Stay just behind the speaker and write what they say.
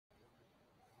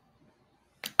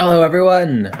Hello,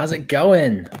 everyone. How's it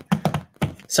going?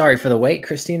 Sorry for the wait.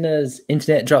 Christina's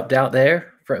internet dropped out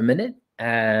there for a minute,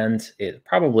 and it's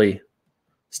probably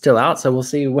still out, so we'll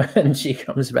see when she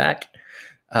comes back.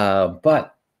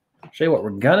 But I'll show you what we're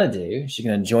going to do. She's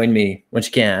going to join me when she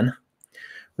can.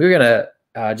 We're going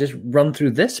to just run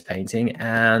through this painting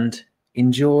and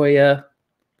enjoy it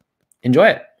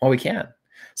while we can.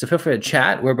 So feel free to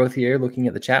chat. We're both here looking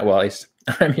at the chat. Well, at least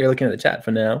I'm here looking at the chat for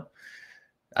now.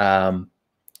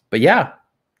 But yeah,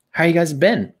 how you guys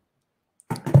been?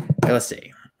 Okay, let's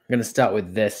see. I'm going to start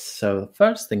with this. So the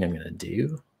first thing I'm going to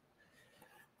do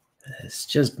is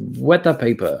just wet the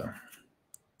paper.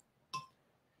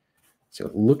 So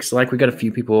it looks like we got a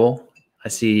few people. I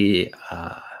see.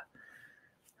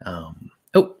 Oh,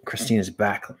 Christina's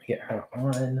back. Let me get her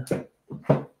on.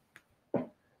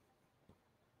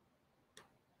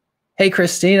 Hey,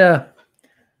 Christina.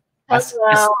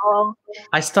 Hello.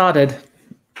 I started.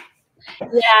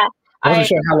 Yeah. I wasn't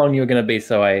sure how long you were going to be,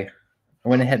 so I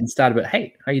went ahead and started. But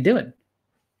hey, how you doing?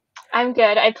 I'm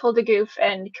good. I pulled a goof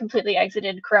and completely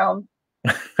exited Chrome.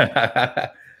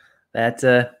 That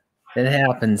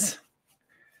happens.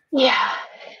 Yeah.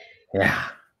 Yeah.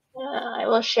 I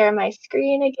will share my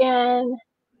screen again.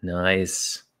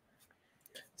 Nice.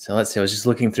 So let's see. I was just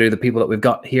looking through the people that we've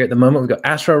got here at the moment. We've got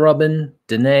Astro Robin,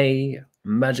 Danae,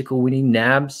 Magical Winnie,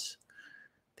 Nabs.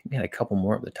 I think we had a couple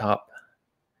more at the top.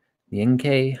 The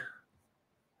NK.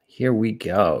 Here we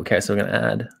go. Okay, so we're going to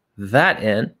add that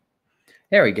in.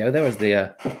 There we go. That was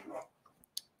the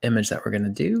image that we're going to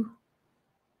do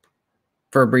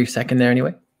for a brief second there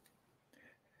anyway.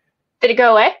 Did it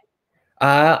go away?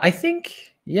 I think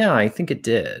it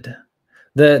did.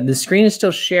 The screen is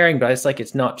still sharing, but it's like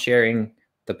it's not sharing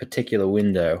the particular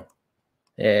window.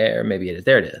 There, maybe it is.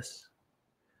 There it is.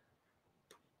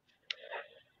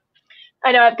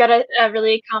 I know I've got a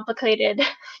really complicated,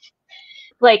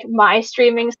 like my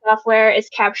streaming software is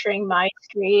capturing my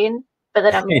screen, but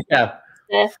then I'm yeah.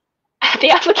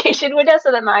 the application window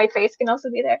so that my face can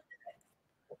also be there.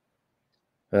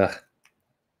 Ugh.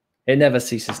 It never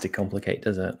ceases to complicate,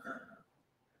 does it?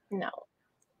 No.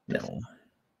 No.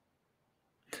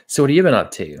 So what have you been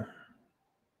up to?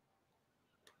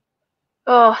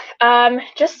 Oh,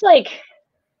 just like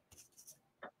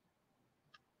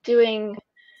doing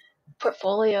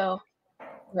portfolio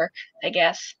work, I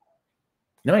guess.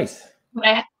 Nice.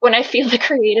 When I feel the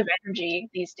creative energy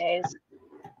these days.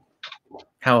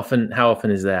 How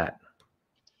often is that?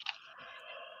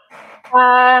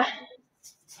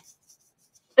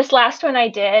 This last one I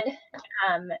did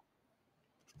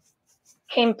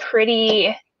came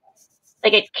pretty,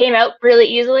 like it came out really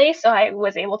easily, so I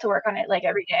was able to work on it like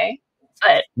every day.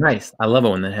 But nice. I love it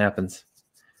when that happens.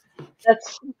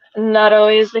 That's not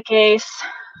always the case.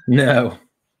 No.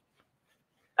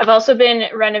 I've also been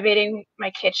renovating my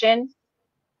kitchen.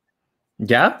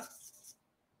 Yeah?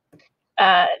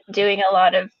 Doing a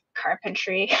lot of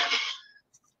carpentry.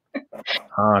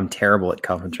 Oh, I'm terrible at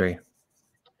carpentry.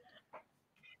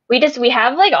 We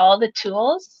have like all the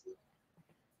tools,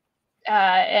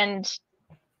 and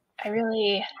I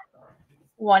really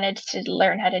wanted to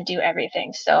learn how to do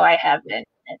everything, so I have been.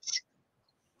 It's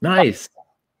nice.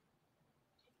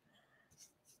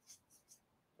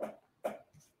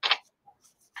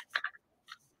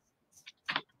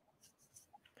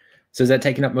 So is that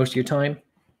taking up most of your time?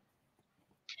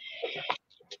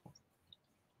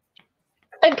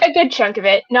 A good chunk of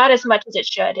it, not as much as it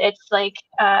should. It's like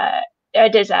a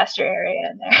disaster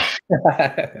area in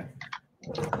there.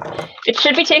 It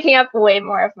should be taking up way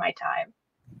more of my time.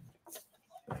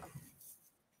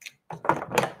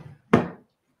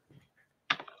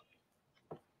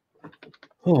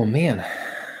 Oh man,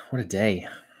 what a day.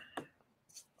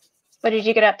 What did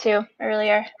you get up to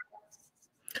earlier?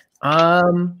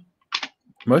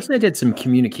 Mostly I did some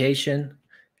communication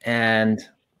and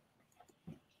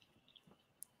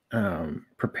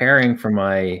preparing for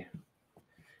my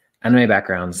anime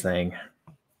backgrounds thing.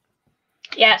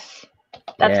 Yes,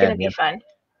 that's going to be fun.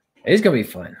 It is going to be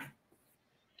fun.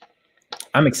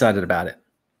 I'm excited about it.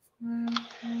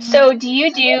 So do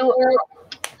you do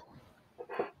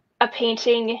a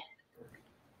painting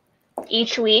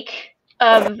each week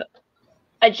of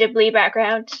a Ghibli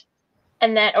background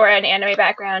and then, or an anime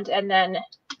background, and then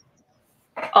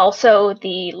also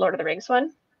the Lord of the Rings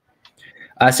one?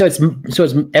 So it's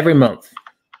every month.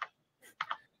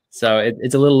 So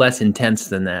it's a little less intense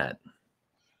than that.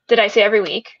 Did I say every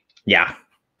week? Yeah.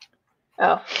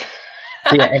 Oh.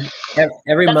 So yeah,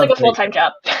 every that's month. Like a full-time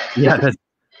job. Yeah,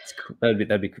 that'd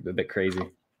be a bit crazy.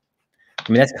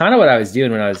 I mean, that's kind of what I was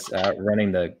doing when I was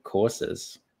running the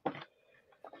courses.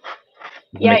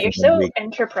 Yeah, you're so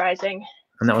enterprising.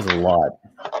 And that was a lot.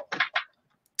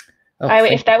 Oh,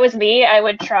 If that was me, I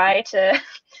would try to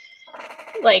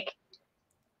like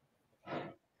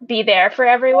be there for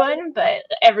everyone, but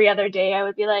every other day I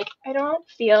would be like, I don't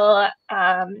feel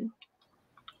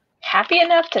happy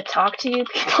enough to talk to you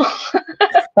people.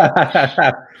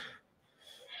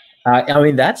 I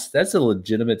mean, that's a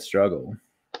legitimate struggle.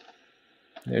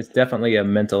 There's definitely a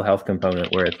mental health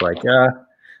component where it's like,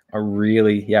 I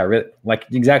really, like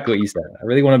exactly what you said. I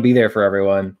really want to be there for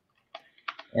everyone.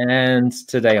 And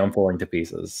today I'm falling to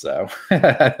pieces. So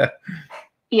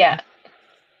yeah.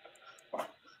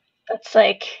 It's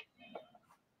like,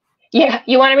 yeah,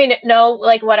 you wanted me to know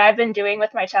like what I've been doing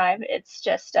with my time. It's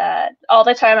just all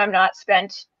the time I'm not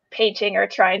spent painting or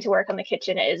trying to work on the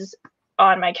kitchen is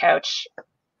on my couch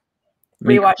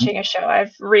rewatching a show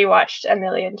I've rewatched a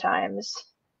million times.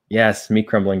 Yes, me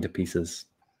crumbling to pieces.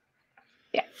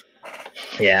 Yeah.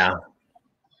 Yeah.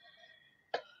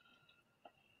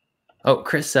 Oh,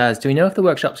 Chris says, do we know if the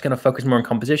workshop's going to focus more on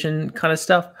composition kind of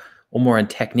stuff or more on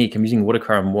technique? I'm using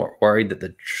watercolor. I'm more worried that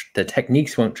the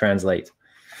techniques won't translate.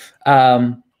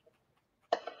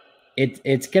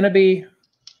 It's going to be,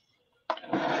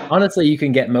 honestly, you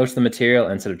can get most of the material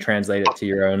and sort of translate it to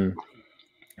your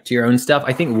own stuff.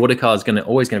 I think watercolor is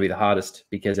always going to be the hardest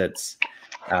because it's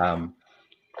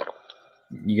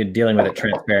you're dealing with it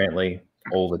transparently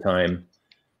all the time.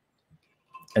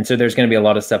 And so there's going to be a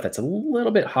lot of stuff that's a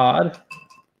little bit hard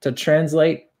to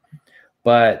translate,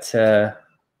 but at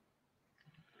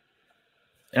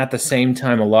the same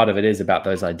time, a lot of it is about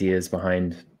those ideas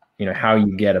behind, how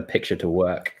you get a picture to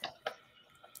work,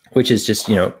 which is just,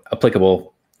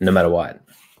 applicable no matter what.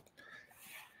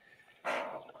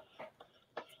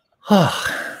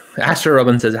 Astro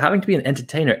Robin says, having to be an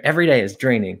entertainer every day is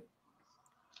draining.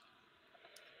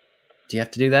 Do you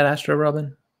have to do that, Astro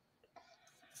Robin?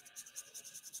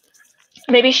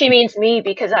 Maybe she means me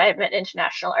because I am an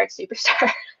international art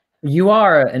superstar. You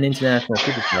are an international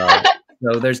superstar,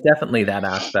 so there's definitely that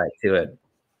aspect to it.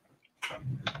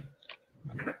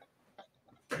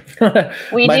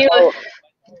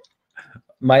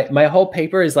 My whole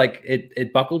paper is like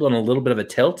it buckled on a little bit of a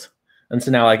tilt, and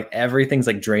so now like everything's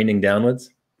like draining downwards.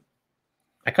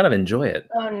 I kind of enjoy it.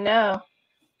 Oh no.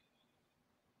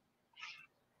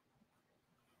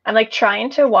 I'm like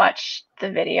trying to watch the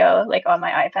video like on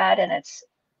my iPad and it's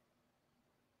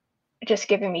just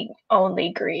giving me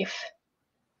only grief.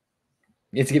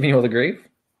 It's giving you all the grief?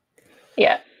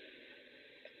 Yeah.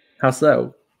 How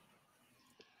so?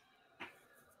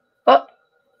 Oh.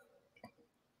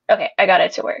 Okay, I got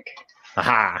it to work.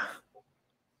 Aha.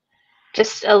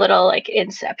 Just a little like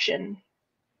Inception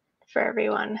for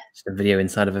everyone. Just a video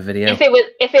inside of a video. If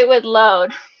it would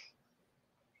load.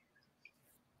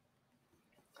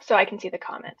 So I can see the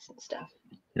comments and stuff.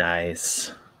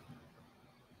 Nice.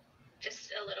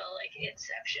 Just a little like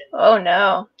Inception. Oh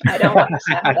no, I don't want the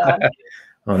sound on.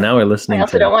 Oh, now we're listening. I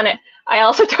also don't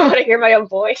want to hear my own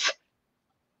voice.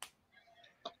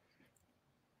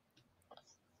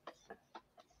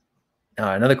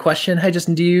 Another question. Hey,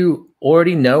 Justin, do you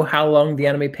already know how long the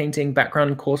anime painting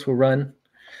background course will run?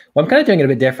 Well, I'm kind of doing it a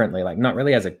bit differently, like not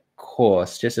really as a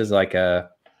course, just as like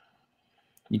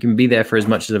you can be there for as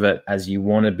much of it as you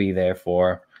want to be there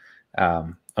for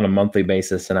on a monthly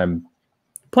basis. And I'm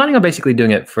planning on basically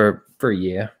doing it for a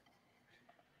year,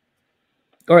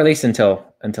 or at least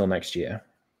until next year.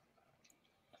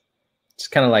 It's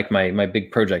kind of like my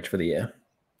big project for the year.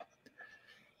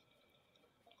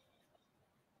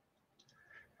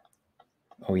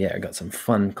 Oh yeah, I got some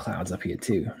fun clouds up here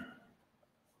too.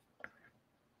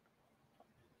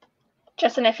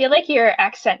 Justin, I feel like your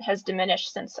accent has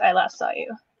diminished since I last saw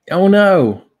you. Oh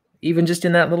no, even just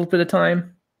in that little bit of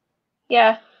time?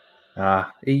 Yeah.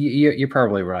 You're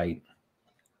probably right.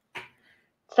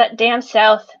 It's that damn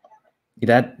South.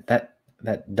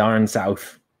 That darn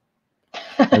South.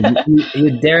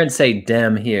 you daren't say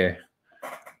damn here.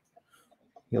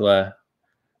 You'll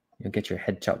get your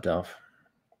head chopped off.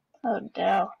 Oh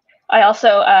no. I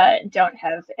also don't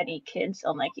have any kids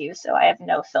unlike you, so I have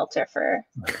no filter for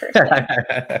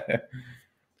cursing.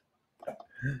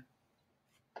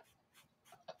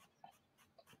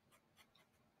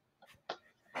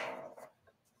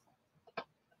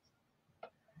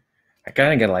 I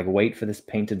kind of gotta like wait for this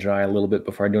paint to dry a little bit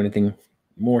before I do anything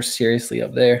more seriously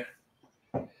up there.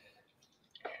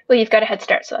 Well, you've got a head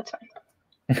start, so that's fine.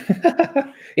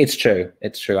 It's true.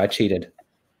 It's true. I cheated.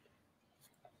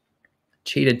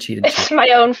 Cheated. It's my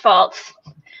own fault.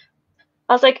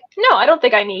 I was like, no, I don't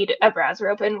think I need a browser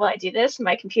open while I do this.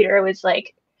 My computer was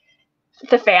like,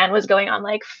 the fan was going on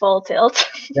like full tilt.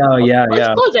 Oh yeah,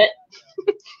 Let's close it.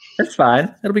 That's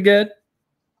fine. It'll be good.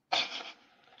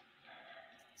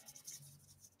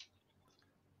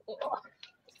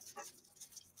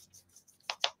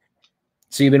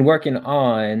 So you've been working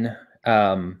on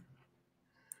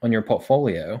your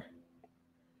portfolio.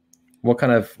 What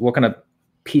kind of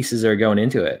pieces are going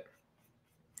into it?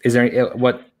 Is there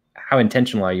how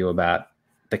intentional are you about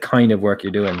the kind of work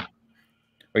you're doing? Or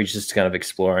are you just kind of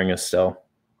exploring it still?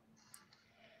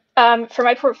 For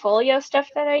my portfolio stuff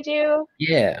that I do,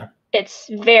 Yeah, it's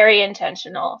very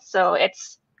intentional. So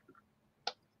it's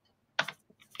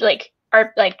like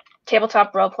art, like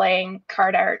tabletop role playing,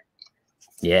 card art,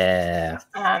 yeah.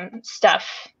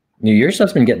 stuff. Your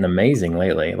stuff's been getting amazing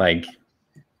lately. Like,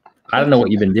 I don't know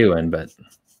what you've been doing, but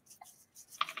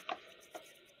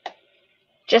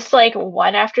just like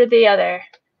one after the other.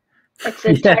 It's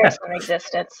a tiresome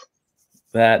existence.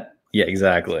 Yeah,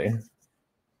 exactly.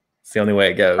 It's the only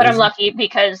way it goes. But I'm lucky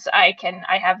because I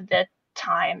have the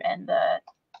time and the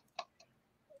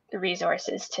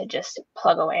resources to just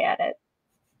plug away at it.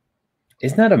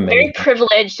 Isn't that amazing? Very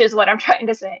privileged is what I'm trying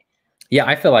to say. Yeah,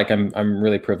 I feel like I'm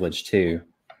really privileged too.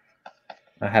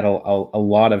 I had a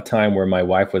lot of time where my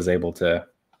wife was able to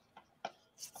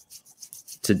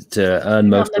earn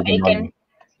most of the money.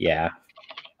 Yeah.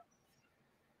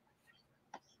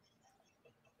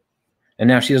 And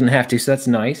now she doesn't have to, so that's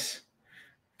nice.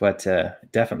 But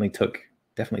definitely took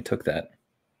that.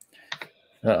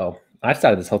 Uh-oh. I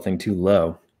started this whole thing too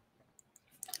low.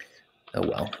 Oh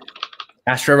well.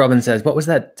 Astro Robin says, what was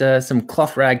that some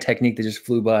cloth rag technique that just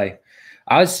flew by?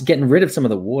 I was getting rid of some of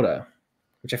the water,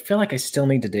 which I feel like I still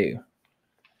need to do.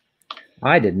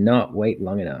 I did not wait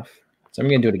long enough. So I'm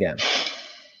going to do it again.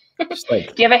 Just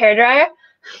like, do you have a hairdryer?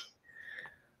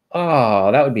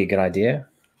 Oh, that would be a good idea.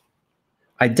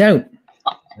 I don't.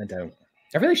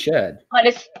 I really should.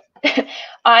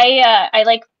 I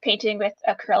like painting with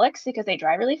acrylics because they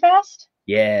dry really fast.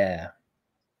 Yeah.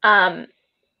 I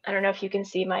don't know if you can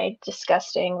see my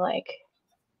disgusting like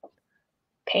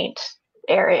paint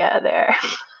area there.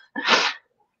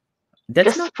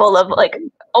 That's just full of like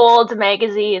old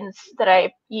magazines that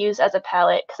I use as a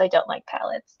palette because I don't like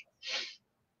palettes.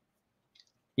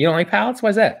 You don't like palettes? Why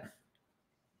is that?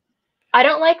 I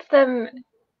don't like them.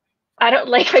 I don't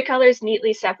like my colors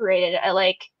neatly separated. I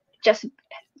like just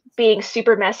being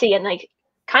super messy and like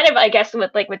kind of, I guess,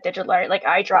 with digital art, like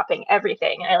eyedropping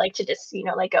everything. And I like to just,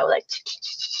 like go like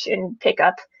and pick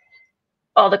up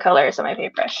all the colors on my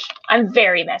paintbrush. I'm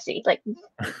very messy, like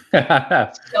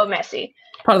so messy.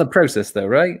 Part of the process though,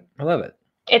 right? I love it.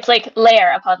 It's like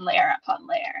layer upon layer upon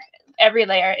layer. Every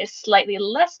layer is slightly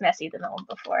less messy than the one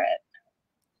before it.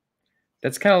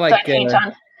 That's kind of like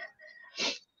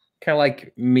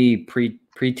me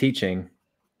pre-teaching.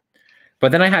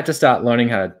 But then I had to start learning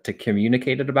how to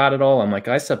communicate about it all. I'm like,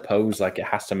 I suppose like it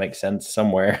has to make sense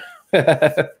somewhere.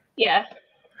 Yeah.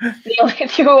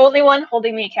 The only one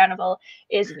holding me accountable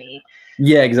is me.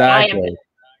 Yeah, exactly.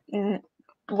 I am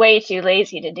way too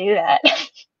lazy to do that.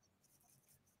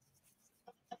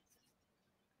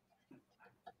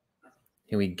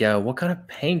 Here we go. What kind of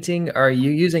painting are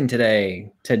you using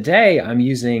today? Today I'm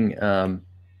using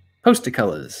poster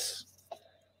colors.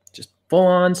 Just full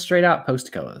on straight out poster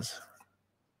colors.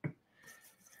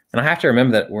 And I have to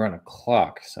remember that we're on a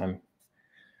clock, so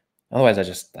otherwise I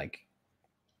just like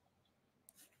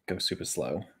go super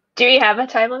slow. Do you have a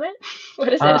time limit?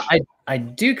 What is it? I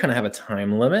do kind of have a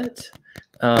time limit.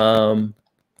 I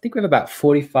think we have about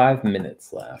 45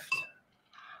 minutes left.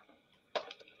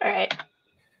 All right.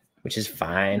 Which is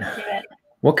fine.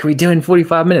 What can we do in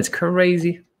 45 minutes?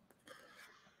 Crazy.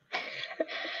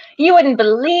 You wouldn't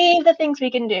believe the things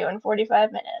we can do in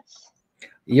 45 minutes.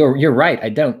 You're right. I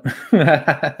don't.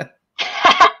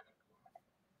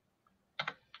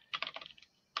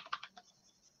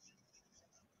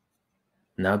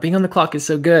 No, being on the clock is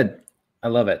so good. I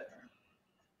love it.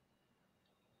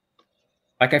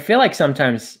 Like, I feel like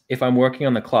sometimes if I'm working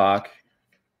on the clock,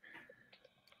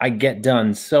 I get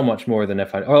done so much more than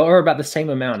if or about the same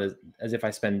amount as if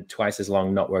I spend twice as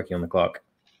long not working on the clock.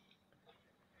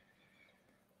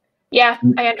 Yeah,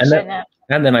 I understand that.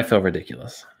 And then I feel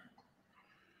ridiculous.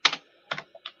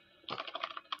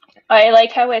 I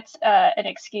like how it's an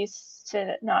excuse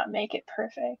to not make it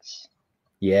perfect.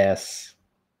 Yes.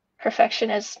 Perfection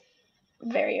is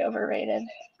very overrated.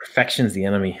 Perfection's the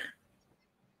enemy.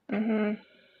 Mm-hmm.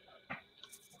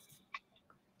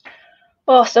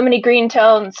 Oh, so many green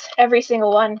tones. Every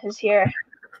single one is here.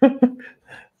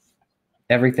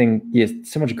 Everything, yes,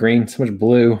 so much green, so much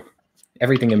blue,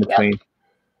 everything in between. Yep.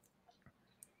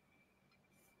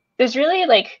 There's really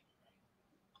like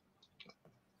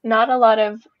not a lot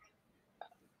of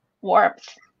warmth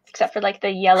except for like the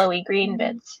yellowy green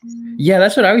bits. Yeah,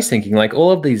 that's what I was thinking. Like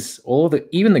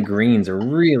even the greens are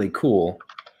really cool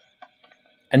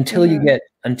until you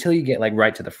get like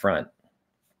right to the front.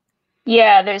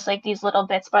 Yeah, there's like these little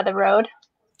bits by the road.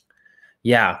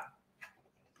 Yeah.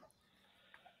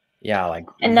 Yeah, like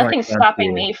And right nothing's down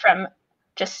stopping here. me from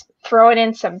just throwing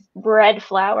in some red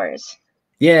flowers.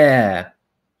 Yeah.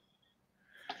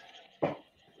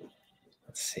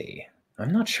 Let's see.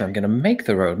 I'm not sure I'm gonna make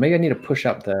the road. Maybe I need to push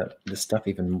up the stuff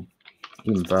even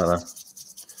further.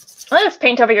 Let us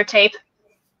paint over your tape.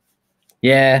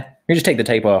 Yeah, you just take the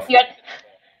tape off.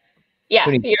 Yeah,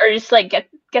 or just like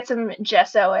get some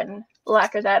gesso and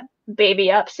lacquer that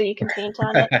baby up so you can paint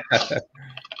on it.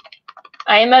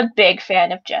 I am a big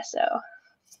fan of gesso.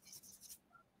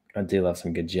 I do love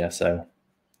some good gesso.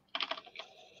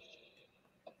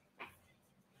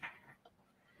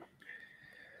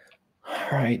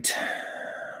 All right,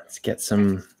 let's get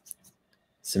some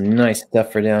nice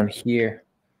stuff for down here.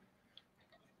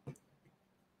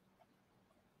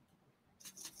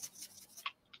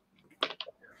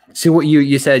 So what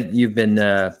you said you've been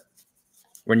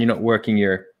when you're not working,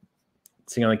 you're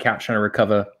sitting on the couch trying to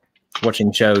recover,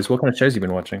 watching shows. What kind of shows have you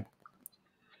been watching?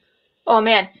 Oh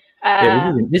man,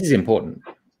 Yeah, this is important.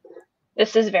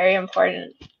 This is very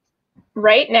important.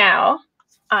 Right now,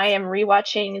 I am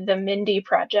rewatching The Mindy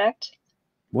Project.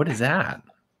 What is that?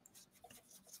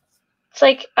 It's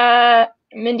like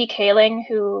Mindy Kaling,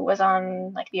 who was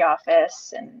on like The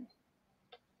Office, and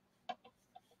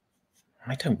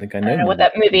I don't think I I know. don't know what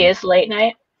that movie is. Late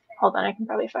Night. Hold on, I can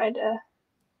probably find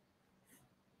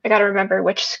I gotta remember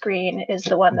which screen is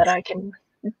the one that I can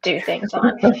do things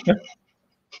on.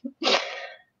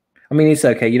 I mean, it's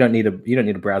okay. You don't need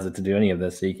a browser to do any of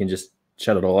this, so you can just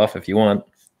shut it all off if you want.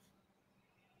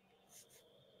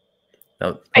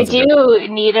 No, I do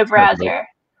need a browser.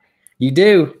 You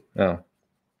do? Oh.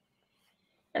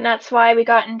 And that's why we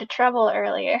got into trouble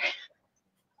earlier.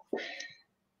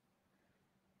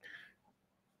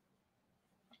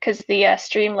 Because the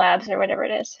Streamlabs or whatever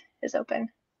it is open.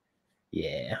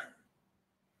 Yeah.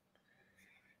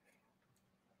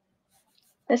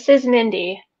 This is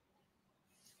Mindy.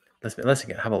 Let's have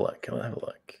a look. Have a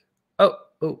look. Oh,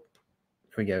 here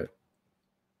we go.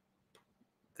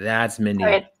 That's Mindy.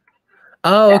 Right.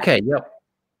 Oh, yeah. Okay.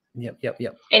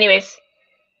 Yep. Anyways,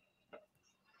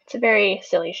 it's a very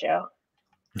silly show.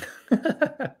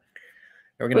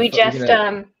 We just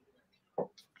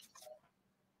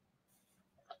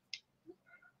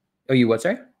Oh, you what,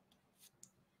 sorry?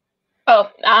 Oh,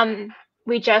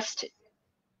 we just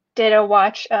did a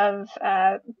watch of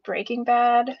Breaking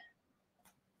Bad,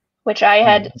 which I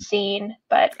had seen,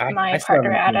 but my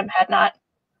partner Adam had not.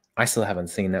 I still haven't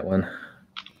seen that one.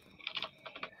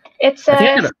 It's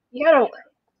you gotta.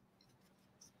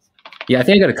 Yeah, I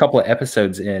think I got a couple of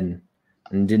episodes in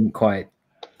and didn't quite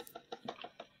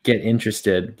get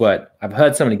interested, but I've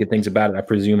heard so many good things about it. I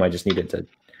presume I just needed to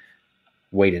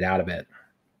wait it out a bit.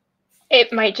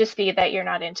 It might just be that you're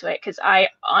not into it, because I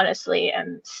honestly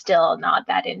am still not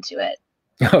that into it.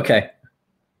 Okay.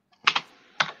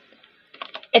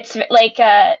 It's like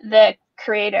the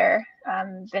creator,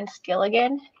 Vince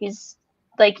Gilligan. He's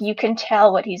like, you can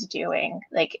tell what he's doing,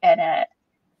 like in a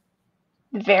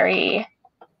very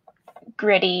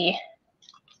gritty,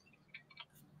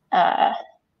 like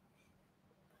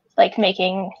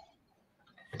making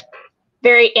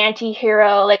very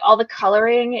anti-hero. Like all the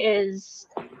coloring is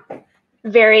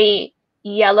very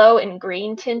yellow and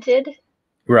green tinted.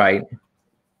 Right.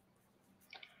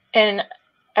 And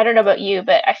I don't know about you,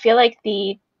 but I feel like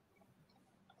the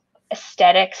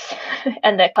aesthetics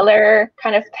and the color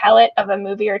kind of palette of a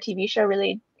movie or TV show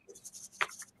really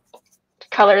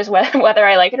colors whether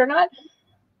I like it or not.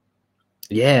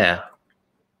 Yeah.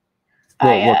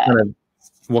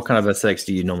 What kind of aesthetics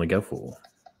do you normally go for?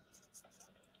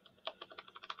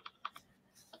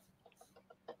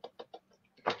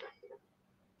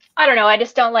 I don't know. I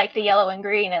just don't like the yellow and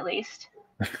green, at least.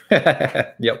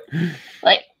 Yep.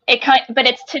 Like it but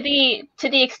it's to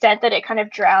the extent that it kind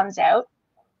of drowns out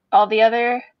all the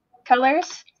other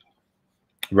colors.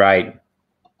 Right.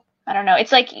 I don't know.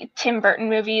 It's like Tim Burton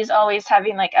movies always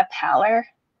having like a pallor.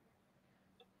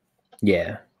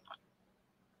 Yeah.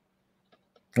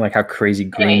 Like how crazy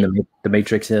green the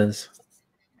Matrix is.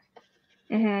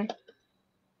 Mm-hmm.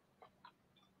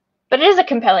 But it is a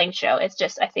compelling show. It's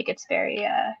just, I think it's very,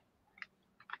 I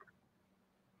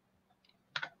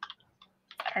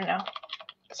don't know.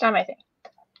 It's not my thing.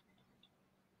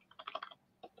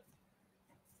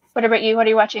 What about you? What are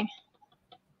you watching?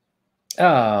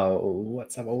 Oh,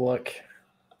 let's have a look.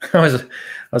 I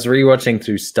was rewatching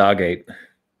through Stargate.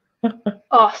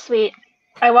 Oh, sweet.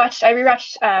 I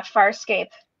rewatched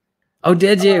Farscape. Oh,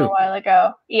 did you? A while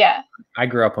ago. Yeah. I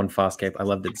grew up on Farscape. I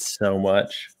loved it so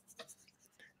much.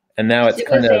 And now it's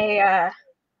kind of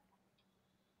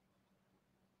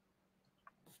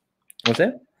What's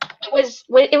it?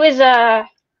 It was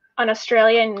an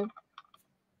Australian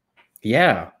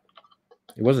Yeah,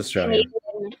 it was Australian.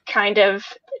 Canadian kind of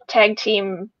tag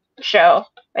team show,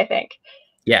 I think.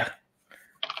 Yeah.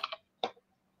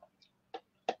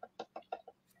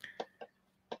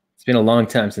 It's been a long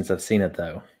time since I've seen it,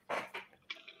 though.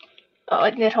 Oh,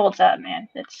 it holds up, man.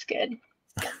 It's good.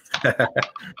 I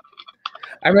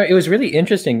remember it was really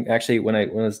interesting, actually, when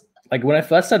I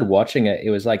first started watching it. It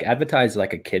was like advertised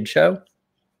like a kid show.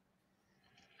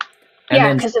 And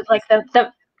Yeah, because of like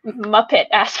the Muppet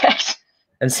aspect.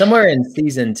 And somewhere in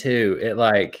season 2, it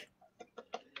like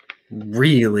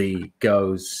really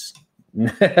goes.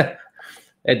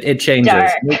 it changes.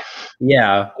 Dark.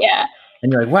 Yeah. Yeah.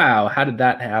 And you're like, wow, how did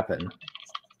that happen?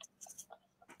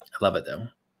 I love it though.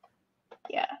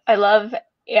 Yeah, I love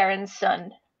Aaron's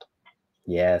son.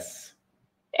 Yes.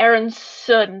 Aaron's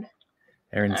son.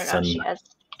 Aaron's I don't know, son.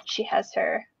 she has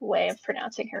her way of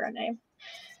pronouncing her own name.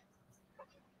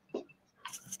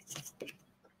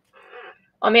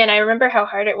 Oh man, I remember how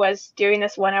hard it was doing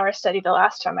this 1-hour study the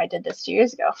last time I did this 2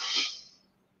 years ago.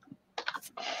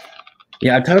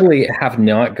 Yeah, I totally have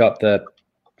not got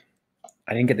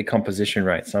I didn't get the composition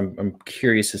right, so I'm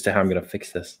curious as to how I'm going to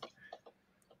fix this.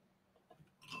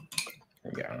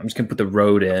 There we go. I'm just going to put the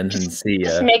road in and see.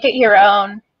 Just make it your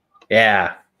own.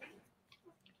 Yeah.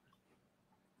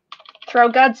 Throw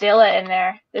Godzilla in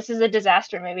there. This is a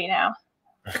disaster movie now.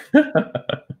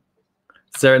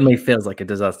 Certainly feels like a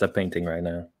disaster painting right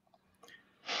now.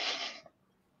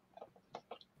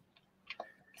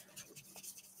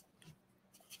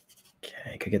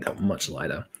 Okay, I could get that much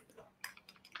lighter.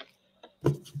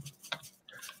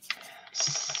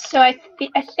 So I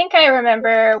think I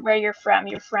remember where you're from.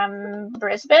 You're from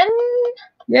Brisbane?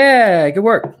 Yeah, good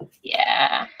work.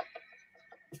 Yeah.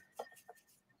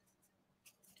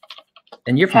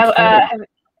 And you're from Canada.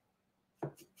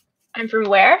 I'm from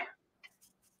where?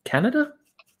 Canada?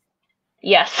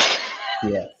 Yes.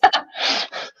 Yeah.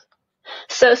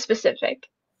 So specific.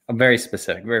 Very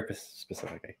specific, very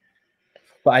specifically.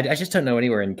 But I just don't know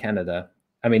anywhere in Canada.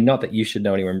 I mean, not that you should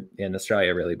know anywhere in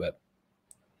Australia, really, but.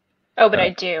 Oh, but I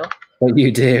do. But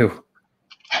you do.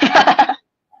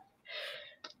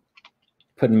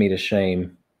 Putting me to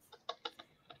shame.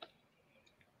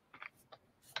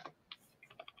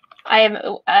 I am.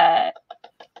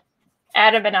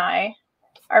 Adam and I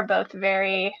are both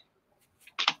very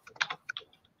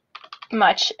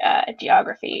much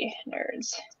geography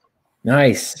nerds.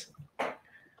 Nice.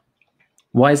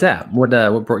 Why is that? What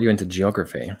brought you into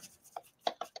geography?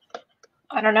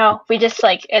 I don't know. We just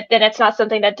like it, and it's not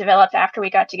something that developed after we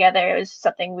got together. It was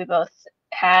something we both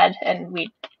had, and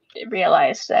we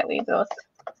realized that we both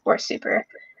were super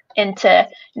into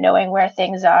knowing where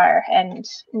things are and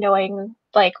knowing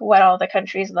like what all the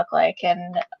countries look like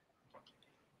and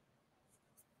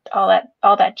all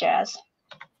that jazz.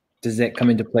 Does it come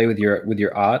into play with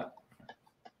your art?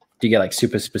 Do you get like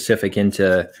super specific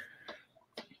into,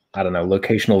 I don't know,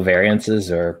 locational variances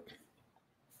or?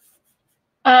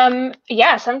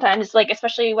 Yeah, sometimes, like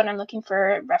especially when I'm looking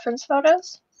for reference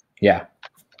photos. Yeah.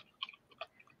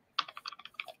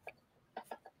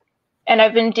 And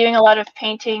I've been doing a lot of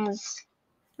paintings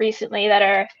recently that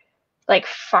are like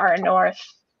far north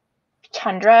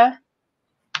tundra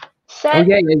set. Oh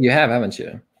yeah, you have, haven't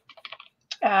you?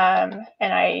 And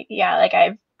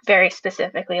I very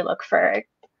specifically look for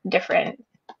different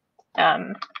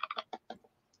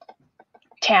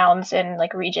towns and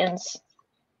like regions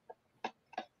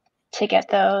to get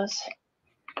those.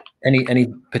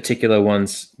 Any particular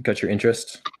ones got your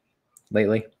interest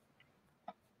lately?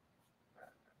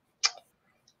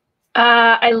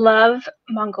 I love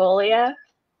Mongolia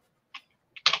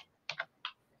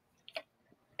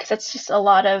because it's just a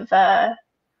lot of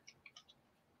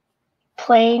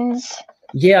plains.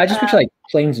 Yeah, I just picture like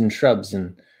plains and shrubs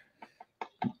and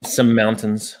some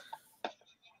mountains.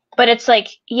 But it's like,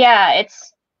 yeah,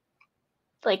 it's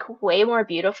like way more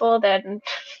beautiful than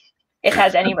it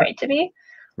has any right to be.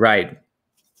 Right.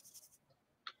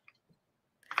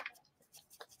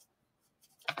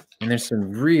 And there's some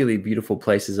really beautiful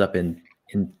places up in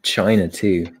China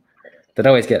too that I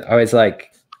always get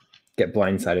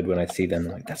blindsided when I see them.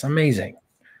 I'm like, that's amazing.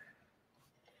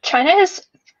 China is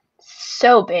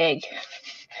so big.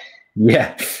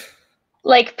 Yeah.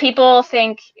 Like people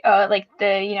think like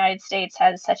the United States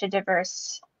has such a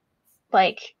diverse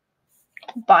like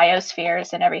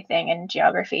biospheres and everything and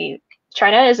geography.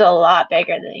 China is a lot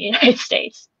bigger than the United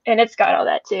States, and it's got all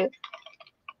that too.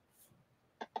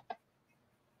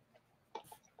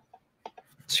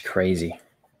 It's crazy.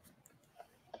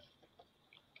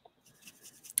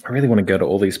 I really want to go to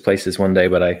all these places one day,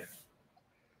 but I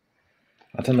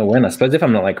I don't know when. I suppose if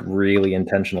I'm not like really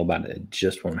intentional about it, it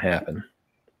just won't happen.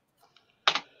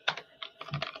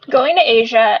 Going to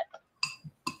Asia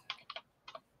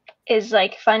is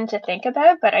like fun to think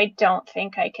about, but I don't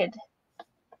think I could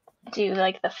do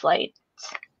like the flight.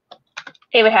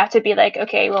 It would have to be like,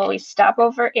 okay, well, we stop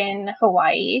over in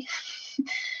Hawaii,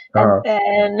 and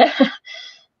then,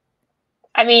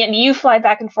 I mean, you fly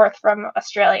back and forth from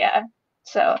Australia,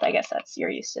 so I guess you're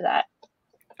used to that.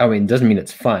 I mean, it doesn't mean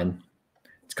it's fun.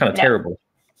 It's kind of terrible.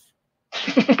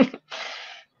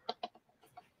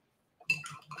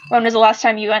 When was the last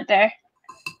time you went there?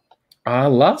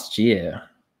 Last year.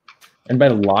 And by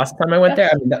the last time I went there,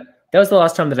 I mean, that was the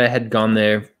last time that I had gone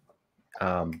there.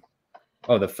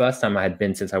 The first time I had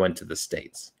been since I went to the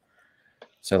States.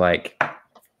 So, like,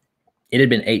 it had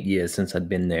been 8 years since I'd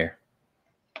been there.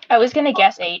 I was going to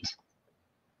guess 8.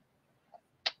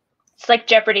 It's like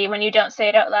Jeopardy when you don't say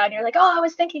it out loud and you're like, oh, I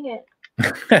was thinking it.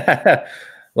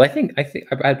 Well, I think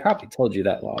I probably told you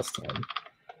that last time.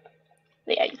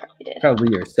 Yeah, you probably did.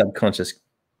 Probably your subconscious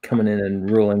coming in and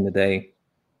ruling the day.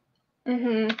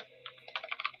 Mm-hmm.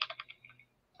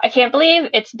 I can't believe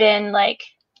it's been like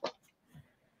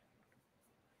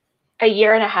a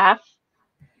year and a half,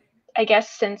 I guess,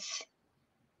 since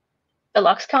the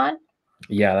LuxCon.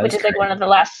 Yeah, which is crazy. like one of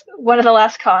the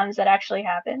last cons that actually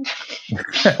happened.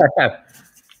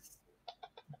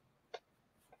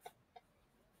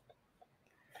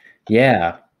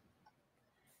 Yeah.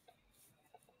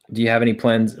 Do you have any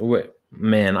plans?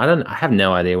 Man, I have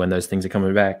no idea when those things are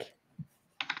coming back.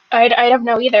 I don't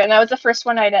know either, and that was the first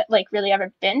one I'd like really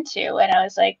ever been to, and I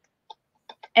was like,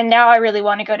 and now I really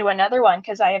want to go to another one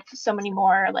because I have so many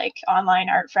more like online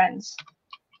art friends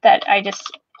that I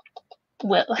just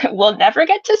will never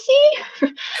get to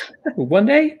see. One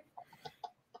day?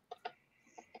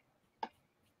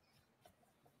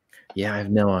 Yeah, I have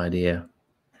no idea.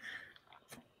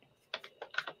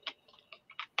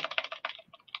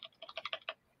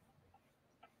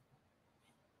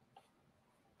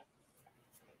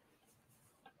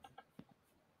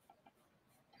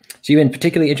 So you've been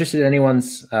particularly interested in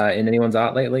anyone's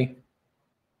art lately?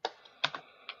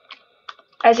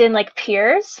 As in like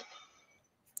peers?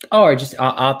 Oh, or just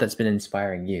art that's been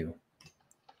inspiring you?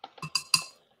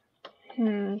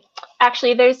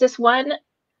 Actually, there's this one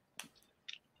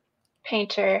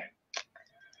painter.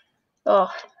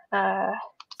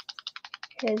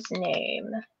 His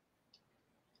name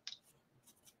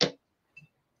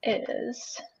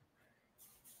is,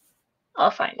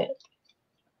 I'll find it.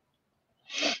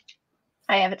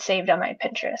 I have it saved on my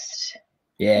Pinterest.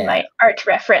 Yeah. In my art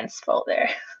reference folder.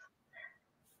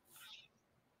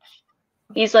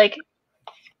 He's like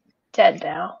dead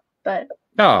now, but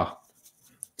oh,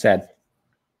 sad.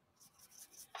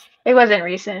 It wasn't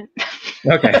recent.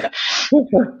 Okay.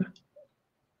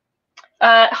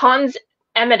 Hans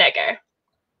Emmenegger.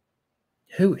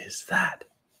 Who is that?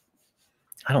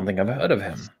 I don't think I've heard of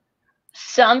him.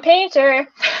 Some painter.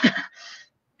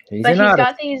 He's but an he's artist.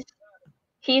 got these.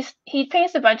 He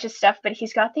paints a bunch of stuff, but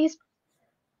he's got these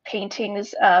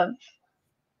paintings of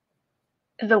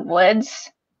the woods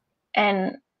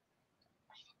and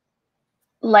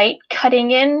light cutting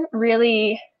in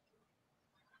really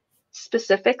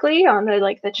specifically on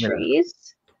the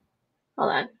trees. Yeah.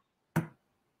 Hold on.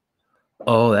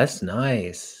 Oh, that's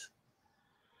nice.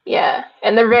 Yeah,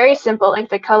 and they're very simple. Like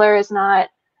the color is not.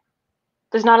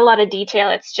 There's not a lot of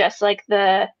detail. It's just like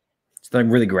it's like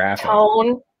really graphic.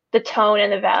 The tone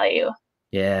and the value.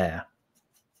 Yeah.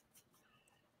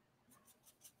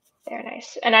 They're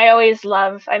nice. And I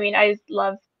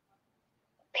love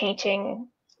painting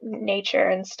nature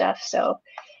and stuff. So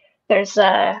there's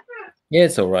yeah,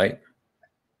 it's all right.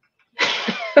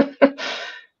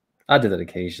 I do that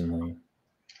occasionally.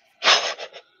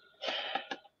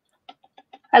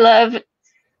 I love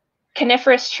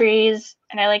coniferous trees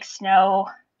and I like snow.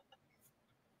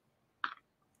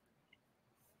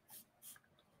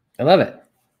 I love it.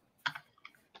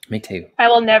 Me too. I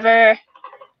will never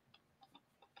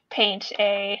paint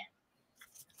a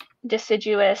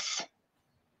deciduous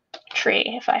tree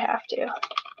if I have to.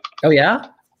 Oh yeah?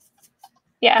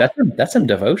 Yeah. That's some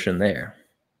devotion there.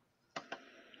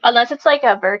 Unless it's like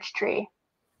a birch tree.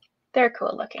 They're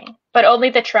cool looking. But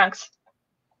only the trunks.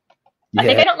 Yeah. I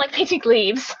think I don't like painting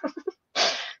leaves.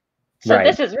 So right.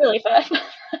 This is really fun.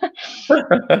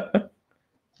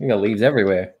 You got leaves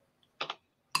everywhere.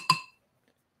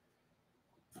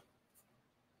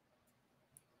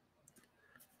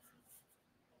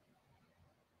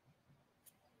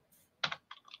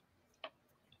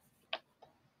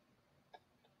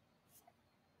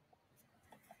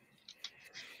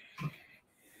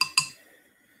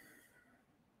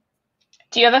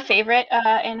 Do you have a favorite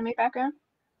anime background?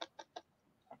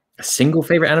 A single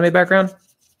favorite anime background?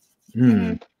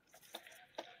 Mm-hmm.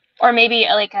 Or maybe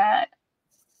like a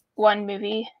one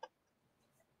movie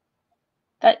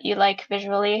that you like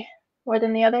visually more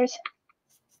than the others?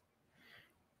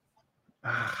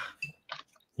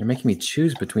 You're making me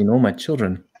choose between all my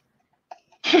children.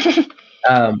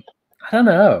 I don't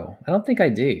know. I don't think I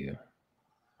do.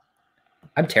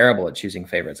 I'm terrible at choosing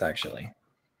favorites, actually.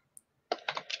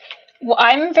 Well,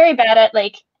 I'm very bad at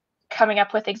like coming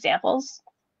up with examples.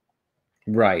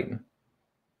 Right.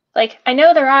 Like I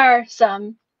know there are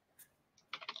some,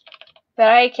 but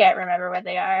I can't remember what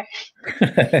they are.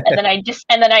 and then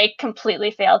I completely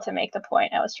failed to make the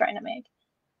point I was trying to make.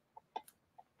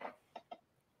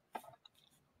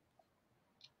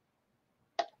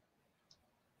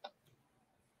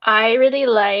 I really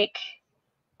like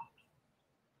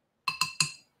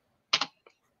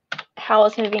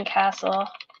Howl's Moving Castle.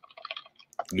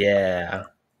 Yeah.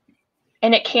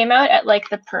 And it came out at like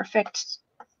the perfect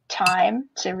time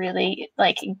to really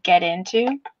like get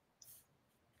into.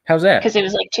 How's that? Because it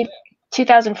was like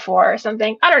 2004 or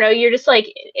something. I don't know. You're just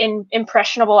like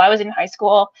impressionable. I was in high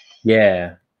school.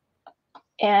 Yeah.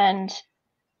 And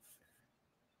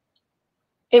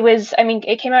it was, I mean,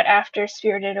 it came out after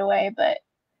Spirited Away, but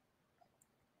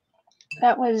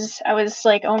I was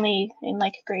like only in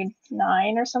like grade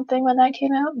 9 or something when that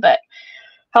came out. But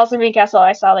Howl's Moving Castle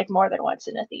I saw like more than once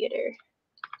in a theater.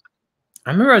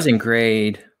 I remember I was in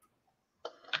grade.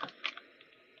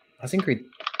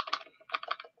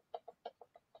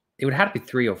 It would have to be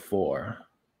 3 or 4.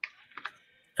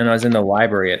 And I was in the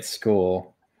library at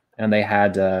school, and they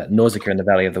had Nausicaa in the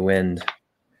Valley of the Wind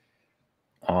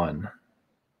on.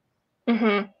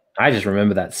 Mm-hmm. I just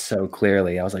remember that so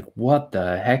clearly. I was like, what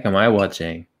the heck am I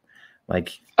watching?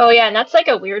 Like, oh yeah, and that's like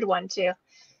a weird one too.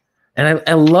 And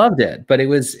I loved it, but it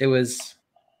was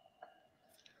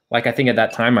like, I think at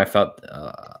that time I felt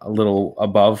a little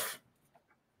above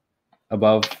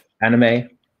anime,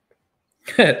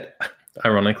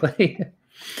 ironically.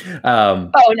 Oh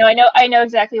no, I know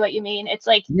exactly what you mean. It's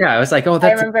like, yeah, I was like, oh,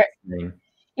 that's I remember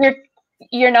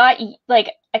you're not like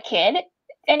a kid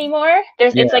anymore.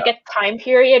 It's like a time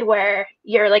period where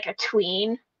you're like a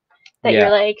tween that you're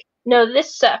like, no,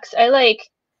 this sucks. I like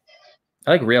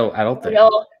real adult things.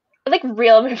 I like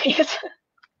real movies.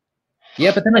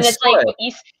 Yeah, but then and it's like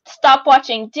you stop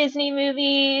watching Disney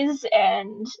movies,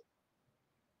 and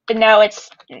now it's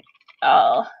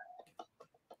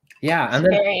yeah, and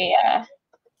then very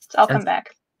I'll come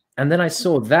back. And then I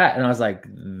saw that, and I was like,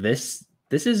 this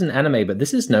isn't anime, but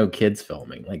this is no kids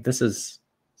filming. Like, this is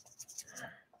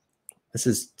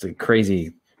the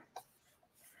crazy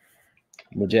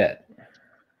legit.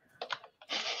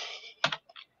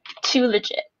 Too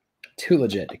legit. Too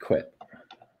legit to quit.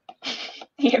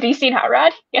 Have you seen Hot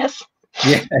Rod? Yes.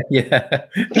 Yeah.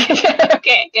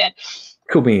 Okay, good.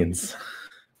 Cool beans.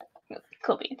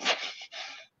 Cool beans.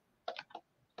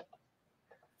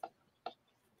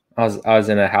 I was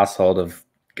in a household of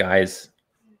guys,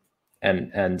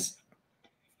 and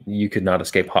you could not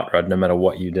escape Hot Rod no matter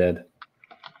what you did.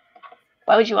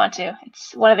 Why would you want to?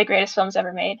 It's one of the greatest films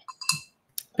ever made.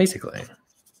 Basically.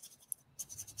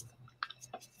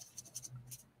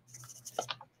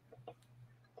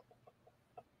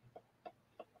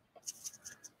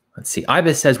 Let's see.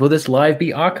 Ibis says, will this live be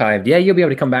archived? Yeah, you'll be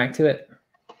able to come back to it.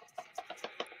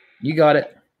 You got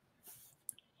it.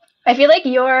 I feel like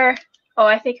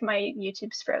I think my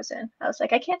YouTube's frozen. I was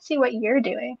like, I can't see what you're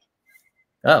doing.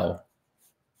 Oh.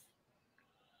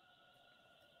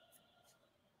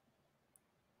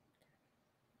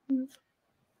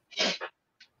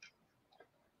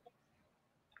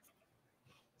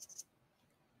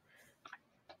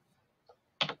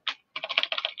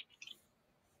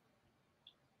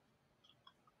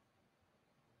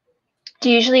 Do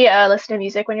you usually listen to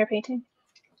music when you're painting?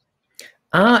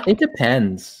 It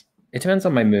depends. It depends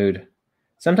on my mood.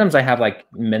 Sometimes I have like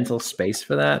mental space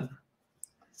for that.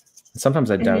 Sometimes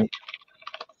I don't.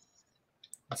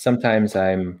 Sometimes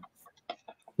I'm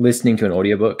listening to an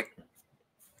audiobook.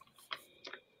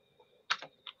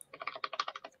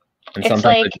 And sometimes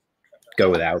I just go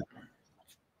without.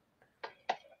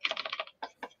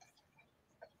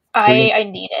 I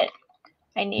need it.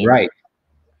 I need right.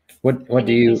 What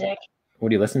do you music. What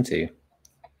do you listen to?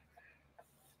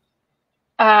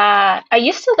 I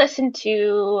used to listen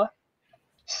to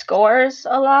scores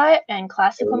a lot and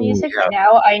classical music, but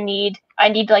now I need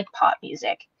like pop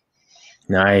music.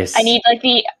 Nice. I need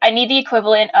the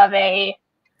equivalent of a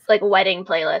like wedding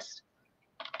playlist.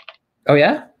 Oh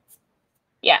yeah?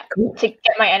 Yeah. Cool. To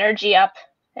get my energy up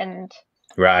and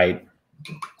right.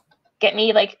 get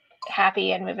me like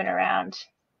happy and moving around.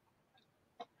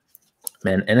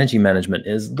 Man, energy management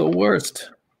is the worst.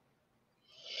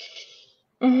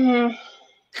 Mm-hmm.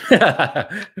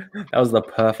 That was the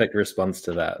perfect response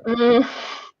to that.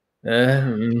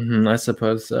 I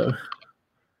suppose so.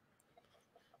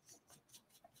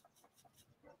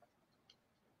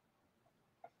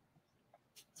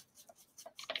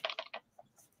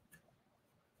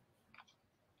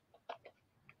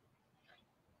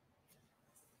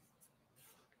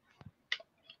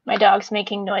 My dog's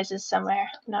making noises somewhere.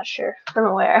 I'm not sure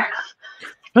from where.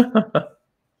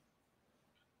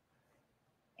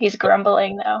 He's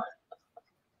grumbling though.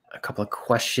 A couple of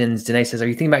questions. Danae says, are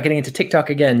you thinking about getting into TikTok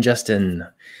again, Justin?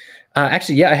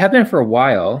 Actually, yeah, I have been for a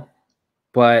while,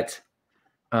 but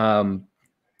I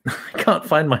can't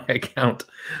find my account.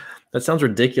 That sounds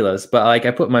ridiculous, but like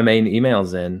I put my main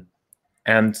emails in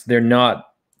and they're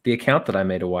not the account that I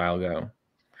made a while ago.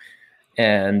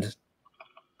 And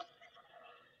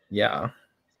yeah,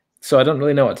 so I don't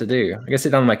really know what to do. I guess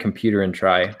sit down on my computer and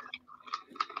try.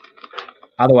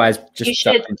 Otherwise, just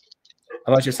start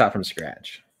from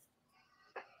scratch,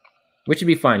 which would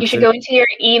be fine. You should go into your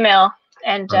email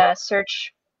and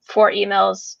search for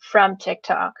emails from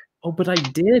TikTok. Oh, but I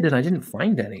did, and I didn't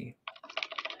find any.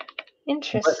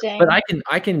 Interesting. But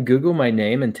I can Google my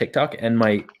name and TikTok, and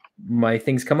my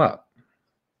things come up.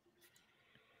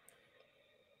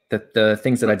 The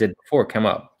things that I did before come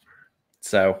up.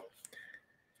 So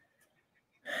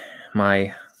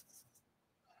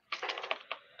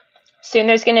soon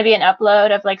there's going to be an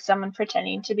upload of like someone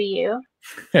pretending to be you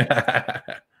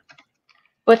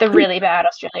with a really bad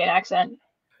Australian accent.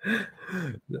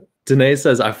 Danae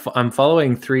says, I'm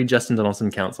following 3 Justin Donaldson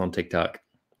accounts on TikTok.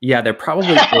 Yeah, they're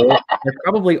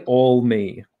probably all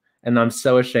me, and I'm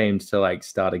so ashamed to like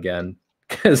start again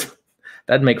because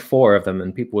that'd make 4 of them,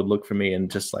 and people would look for me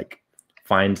and just like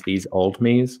find these old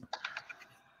me's.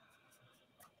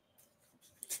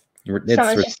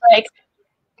 Someone's just like,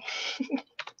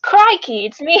 crikey,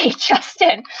 it's me,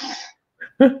 Justin.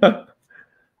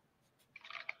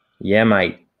 Yeah,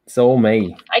 mate, it's all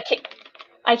me.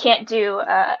 I can't do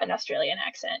an Australian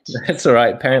accent. That's all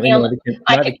right. Apparently, neither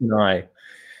can I.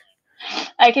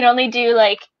 I can only do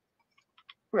like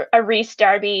a Reese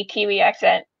Darby Kiwi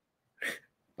accent.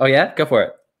 Oh yeah, go for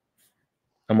it.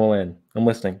 I'm all in. I'm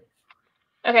listening.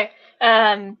 Okay.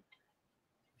 All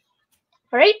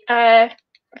right.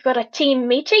 We've got a team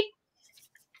meeting.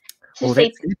 To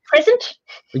say present.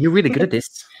 Well, you're really good at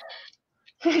this.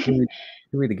 You're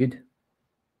really good.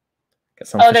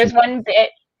 There's one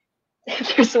bit.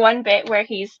 There's one bit where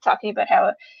he's talking about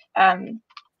how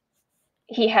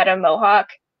he had a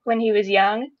mohawk when he was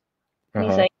young. And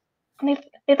he's like,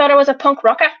 they thought I was a punk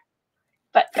rocker,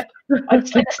 but I'm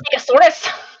just like a stegosaurus.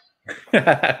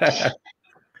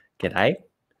 G'day.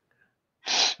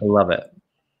 I love it.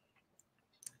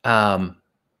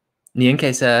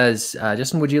 Nienke says,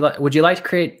 Justin, would you like to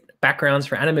create backgrounds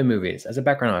for anime movies as a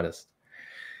background artist?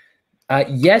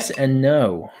 Yes and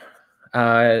no.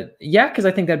 Yeah, because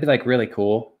I think that'd be like really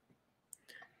cool.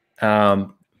 But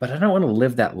I don't want to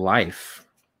live that life.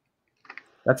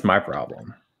 That's my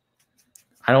problem.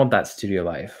 I don't want that studio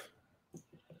life.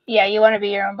 Yeah, you want to be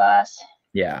your own boss.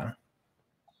 Yeah.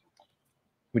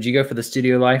 Would you go for the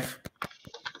studio life?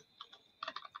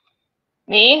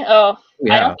 Me? Oh,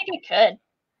 yeah. I don't think I could.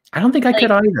 I don't think I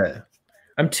could either.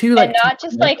 I'm too like. And not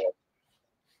just like,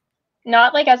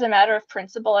 not like as a matter of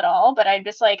principle at all, but I'm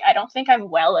just like, I don't think I'm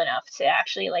well enough to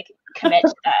actually like commit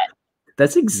to that.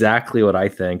 That's exactly what I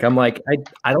think. I'm like,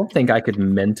 I don't think I could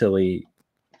mentally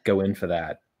go in for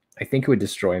that. I think it would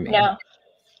destroy me. No.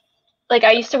 Like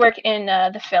I used to work in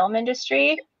the film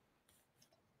industry.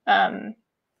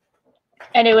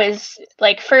 And it was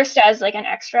like first as like an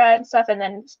extra and stuff, and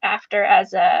then after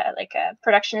as a like a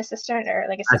production assistant or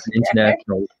like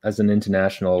as an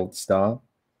international star.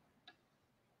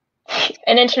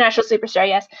 An international superstar,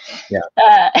 yes. Yeah.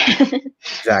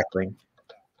 Exactly.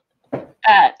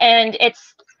 And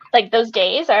it's like those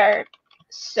days are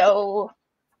so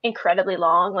incredibly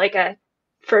long. Like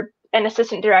for an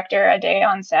assistant director, a day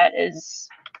on set is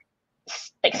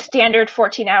like standard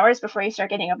 14 hours before you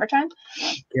start getting overtime.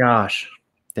 Gosh,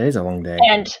 that is a long day.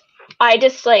 And I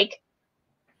just like,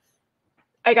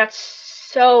 I got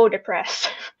so depressed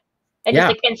and just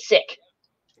like and sick.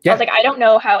 Yeah. I was like, I don't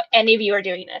know how any of you are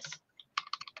doing this.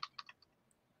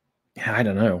 Yeah, I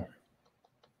don't know.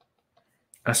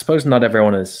 I suppose not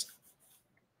everyone is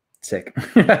sick.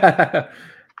 That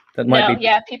might be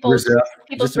people's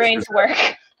brains work.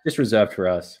 Just reserved for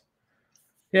us.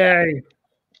 Yay.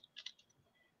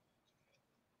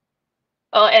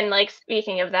 Oh, and like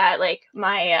speaking of that, like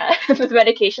my the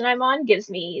medication I'm on gives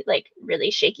me like really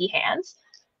shaky hands.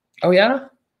 Oh yeah?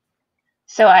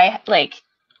 So I like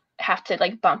have to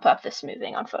like bump up the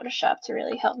smoothing on Photoshop to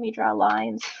really help me draw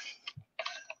lines.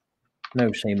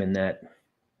 No shame in that.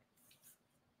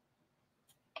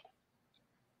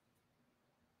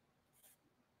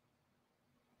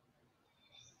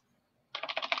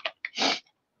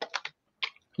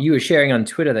 You were sharing on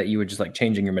Twitter that you were just like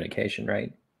changing your medication,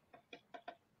 right?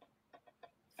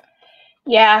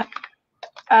 Yeah,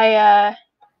 I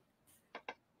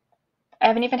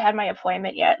haven't even had my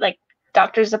appointment yet. Like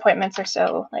doctor's appointments are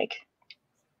so like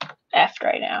effed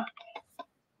right now.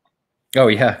 Oh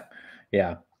yeah.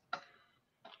 Yeah.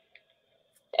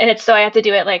 And it's so I have to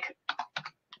do it like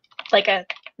a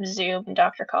Zoom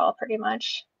doctor call pretty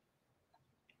much.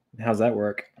 How's that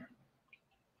work?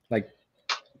 Like,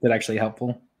 is it actually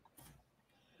helpful?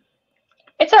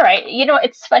 It's all right. You know,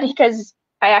 it's funny because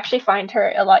I actually find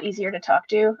her a lot easier to talk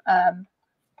to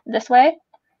this way.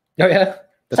 Oh yeah.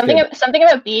 That's Something good. something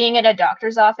about being in a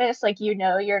doctor's office, like you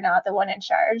know you're not the one in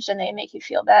charge and they make you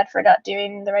feel bad for not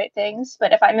doing the right things.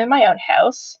 But if I'm in my own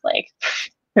house, like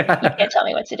you can't tell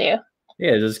me what to do.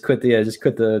 Yeah, just quit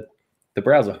the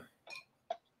browser.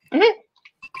 Mm-hmm.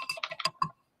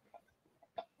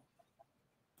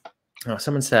 Oh,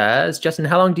 someone says, Justin,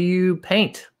 how long do you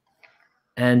paint?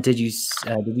 And did you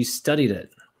study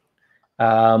it?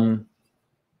 You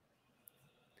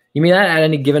mean at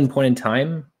any given point in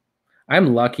time?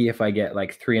 I'm lucky if I get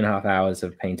like 3.5 hours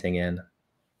of painting in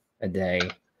a day.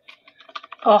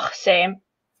 Oh, same.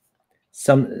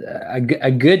 A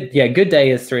good day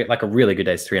is like a really good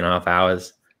day is 3.5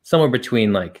 hours. Somewhere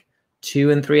between like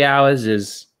 2 and 3 hours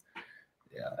is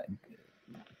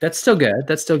that's still good.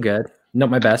 That's still good. Not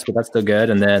my best, but that's still good.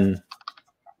 And then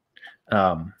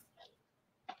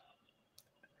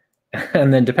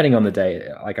and then depending on the day,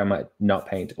 like I might not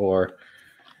paint, or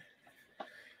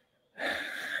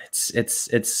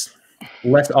it's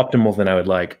less optimal than I would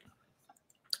like.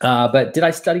 But did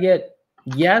I study it?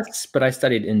 Yes, but I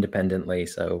studied independently,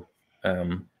 so I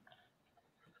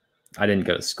didn't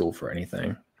go to school for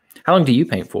anything. How long do you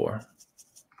paint for?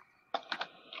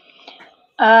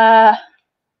 I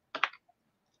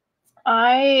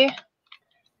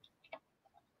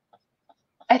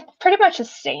pretty much the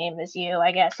same as you,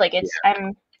 I guess. Like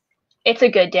it's a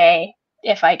good day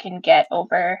if I can get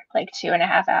over like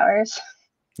 2.5 hours.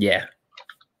 Yeah.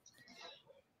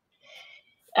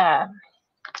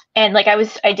 And like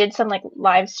I did some like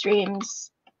live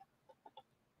streams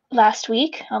last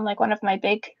week on like one of my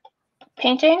big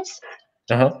paintings.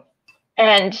 Uh-huh.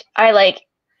 And I like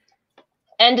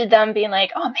ended them being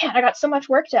like, oh man, I got so much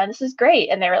work done. This is great.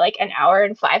 And they were like an hour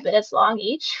and 5 minutes long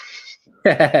each.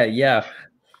 Yeah.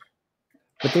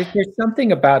 But there's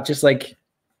something about just like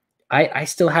I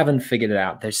still haven't figured it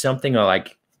out. There's something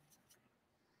like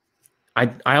I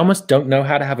almost don't know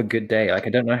how to have a good day. Like I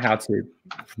don't know how to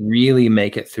really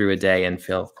make it through a day and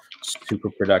feel super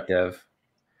productive.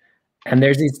 And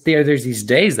there's these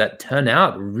days that turn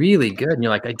out really good, and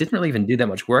you're like, I didn't really even do that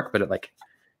much work, but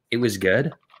it was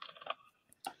good.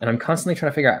 And I'm constantly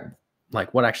trying to figure out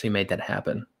like what actually made that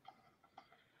happen.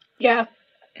 Yeah.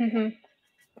 Mm-hmm.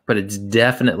 But it's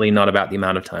definitely not about the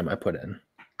amount of time I put in.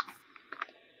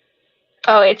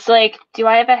 Oh, it's like, do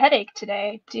I have a headache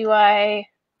today? Do I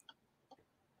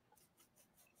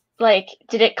like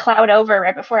did it cloud over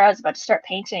right before I was about to start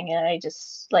painting and I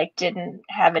just like didn't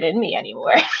have it in me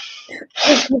anymore?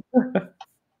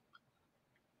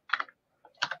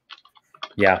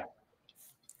 Yeah.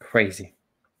 Crazy.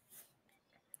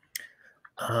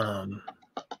 How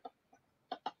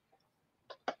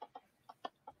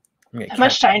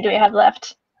much time do we have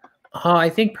left? I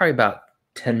think probably about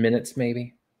 10 minutes,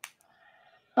 maybe.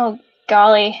 Oh,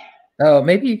 golly. Oh,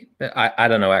 maybe. I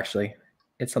don't know, actually.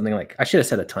 It's something like, I should have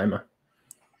set a timer.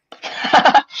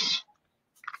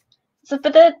 So,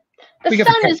 but the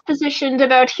sun is positioned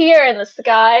about here in the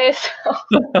sky.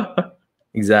 So.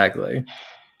 Exactly.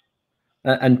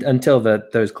 Until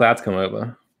those clouds come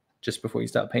over, just before you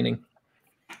start painting.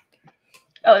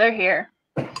 Oh, they're here.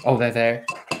 Oh, they're there.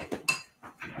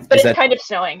 But it's kind of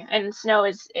snowing, and snow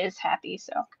is happy,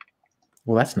 so.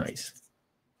 Well, that's nice.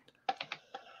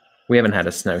 We haven't had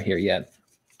a snow here yet.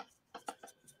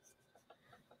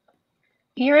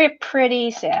 You're pretty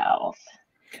south.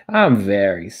 I'm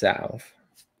very south.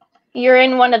 You're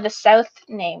in one of the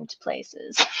south-named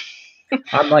places.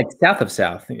 I'm like south of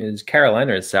South.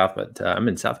 Carolina is south, but I'm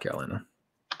in South Carolina.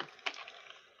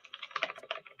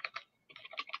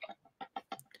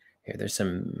 Here, there's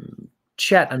some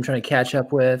chat I'm trying to catch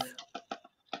up with.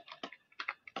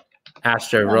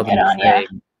 Astro Robin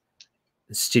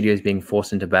studios being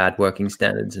forced into bad working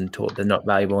standards and taught they're not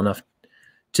valuable enough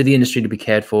to the industry to be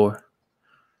cared for.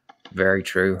 Very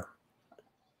true.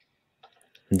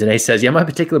 And Danae says, yeah, my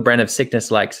particular brand of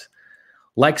sickness likes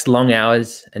long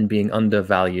hours and being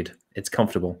undervalued. It's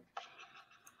comfortable.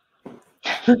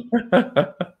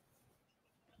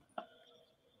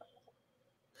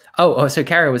 So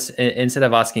Kara was, instead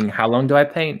of asking how long do I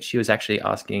paint, she was actually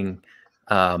asking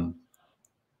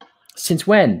since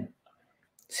when?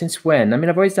 Since when? I mean,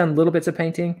 I've always done little bits of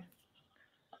painting,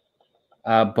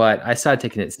 but I started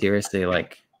taking it seriously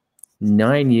like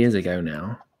 9 years ago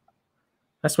now.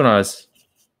 That's when I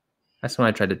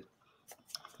tried to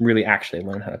really actually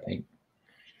learn how to paint.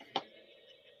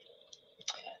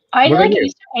 I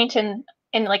used to paint in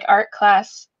like art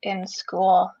class in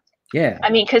school. Yeah. I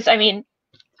mean, because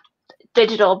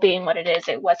digital being what it is,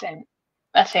 it wasn't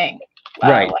a thing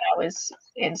right. when I was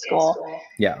in school.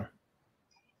 Yeah.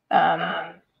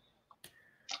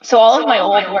 So all of my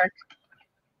old work.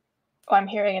 Oh, I'm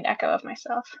hearing an echo of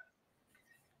myself.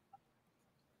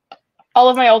 All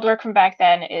of my old work from back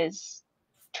then is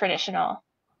traditional.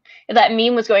 That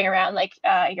meme was going around, like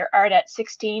your art at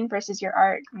 16 versus your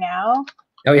art now.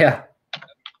 Oh yeah.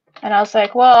 And I was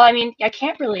like, well, I mean, I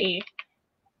can't really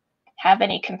have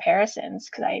any comparisons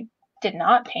because I did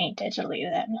not paint digitally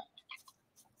then.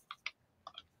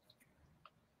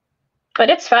 But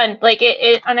it's fun. Like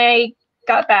and I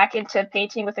got back into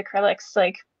painting with acrylics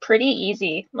like pretty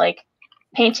easy. Like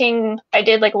painting, I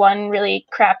did like one really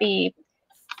crappy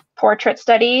portrait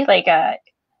study, like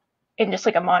in just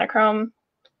like a monochrome.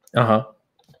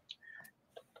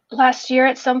 Last year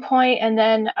at some point, and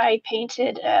then I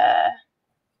painted a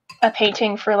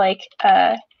painting for like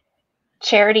a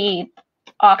charity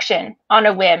auction on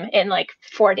a whim in like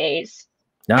 4 days.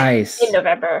 Nice. In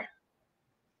November.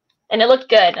 And it looked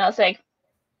good. And I was like,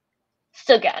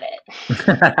 still got it.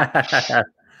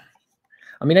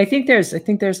 I mean, I think there's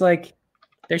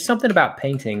something about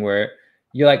painting where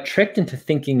you're like tricked into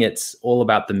thinking it's all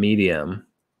about the medium.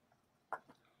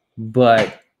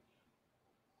 But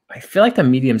I feel like the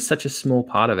medium's such a small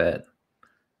part of it.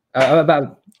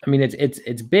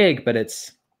 It's big, but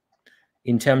it's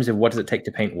in terms of what does it take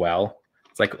to paint well.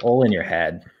 It's like all in your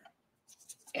head.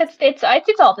 I think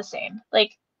it's all the same.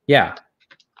 Like yeah.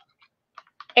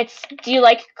 Do you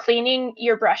like cleaning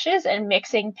your brushes and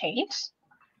mixing paint?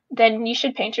 Then you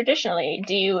should paint traditionally.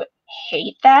 Do you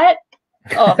hate that?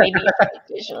 Oh, maybe you paint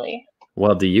digitally.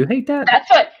 Well, do you hate that?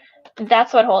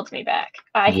 That's what holds me back.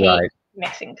 I hate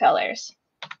mixing colors.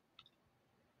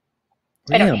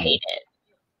 Really? I don't hate it,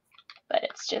 but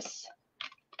it's just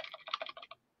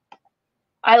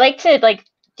I like to like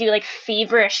do like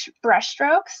feverish brush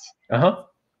strokes.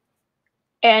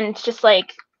 And just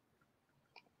like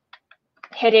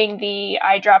hitting the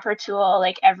eyedropper tool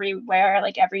like everywhere,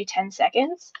 like every 10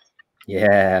 seconds.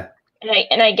 Yeah.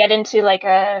 And I get into like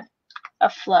a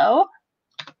flow.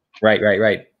 Right.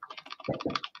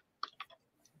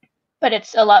 But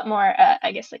it's a lot more,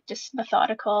 I guess, like just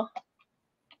methodical.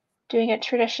 Doing it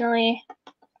traditionally.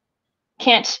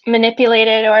 Can't manipulate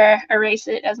it or erase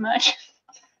it as much.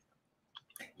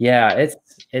 Yeah,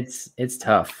 it's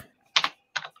tough. I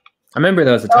remember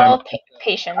there was a time.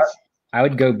 Patience. I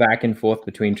would go back and forth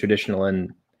between traditional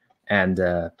and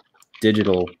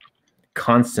digital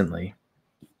constantly,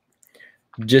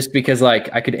 just because like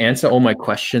I could answer all my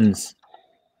questions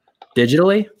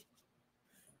digitally.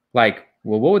 Like,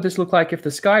 well, what would this look like if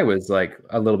the sky was like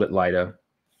a little bit lighter?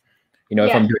 You know,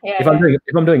 if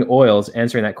I'm doing oils,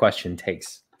 answering that question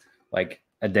takes like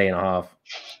a day and a half.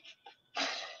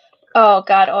 Oh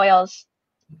God, oils.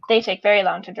 They take very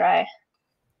long to dry.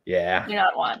 Yeah. Do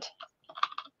not want.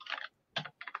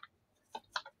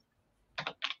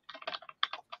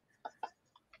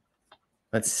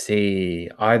 Let's see.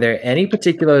 Are there any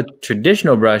particular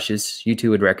traditional brushes you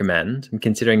two would recommend? I'm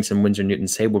considering some Winsor Newton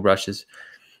sable brushes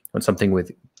on something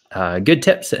with good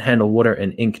tips that handle water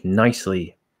and ink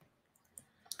nicely.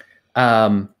 Do you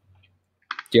have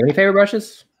any favorite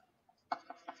brushes?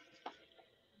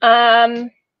 What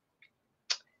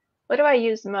do I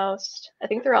use the most? I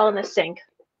think they're all in the sink,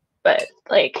 but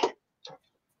like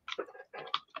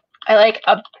I like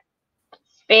a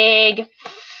big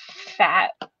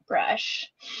fat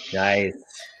brush. Nice.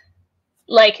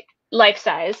 Like life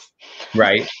size.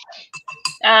 Right.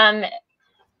 And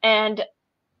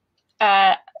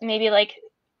maybe like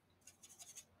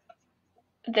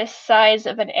this size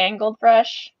of an angled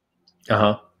brush.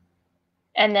 And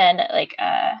then like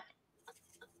a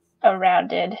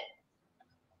rounded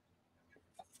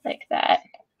like that.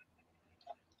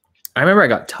 I remember I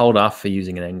got told off for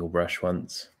using an angle brush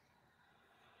once.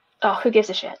 Oh, who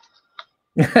gives a shit?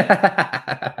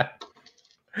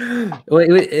 Well,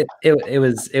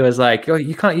 it was like, oh,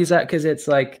 you can't use that because it's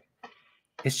like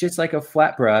it's just like a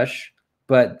flat brush,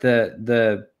 but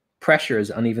the pressure is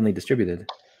unevenly distributed.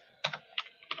 I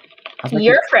was like,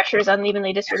 Your pressure is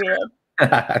unevenly distributed.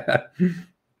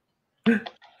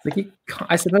 like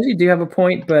I suppose you do have a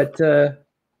point, but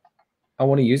I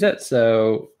want to use it,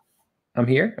 so I'm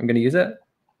here. I'm going to use it.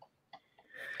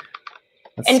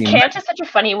 And can't is such a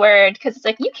funny word because it's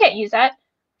like, you can't use that.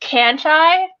 Can't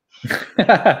I?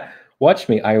 Watch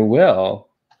me. I will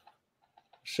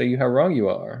show you how wrong you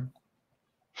are.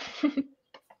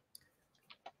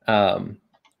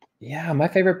 Yeah, my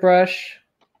favorite brush.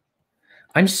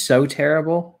 I'm so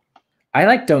terrible. I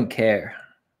like don't care.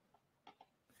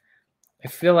 I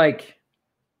feel like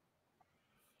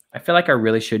I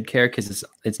really should care because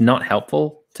it's not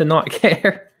helpful to not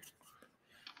care.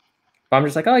 But I'm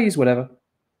just like, oh, I'll use whatever.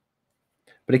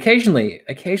 But occasionally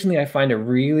I find a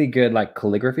really good like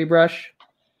calligraphy brush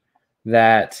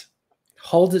that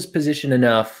holds its position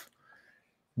enough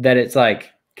that it's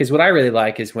like, because what I really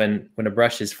like is when a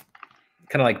brush is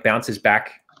kind of like bounces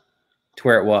back to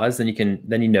where it was, then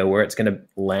you know where it's going to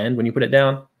land when you put it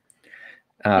down.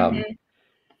 Yeah,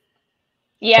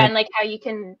 and like how you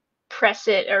can press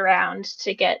it around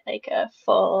to get like a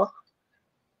full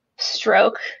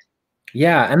stroke.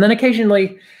 Yeah, and then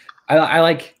occasionally I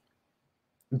like,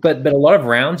 but a lot of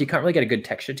rounds you can't really get a good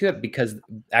texture to it because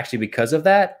of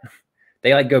that,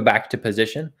 they like go back to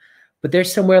position. But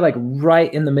there's somewhere like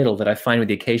right in the middle that I find with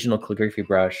the occasional calligraphy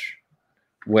brush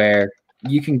where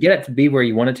you can get it to be where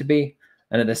you want it to be,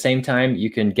 and at the same time you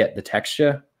can get the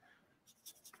texture.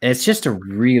 And it's just a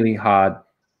really hard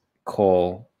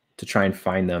call to try and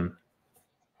find them.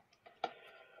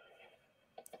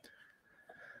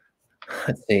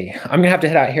 Let's see. I'm gonna have to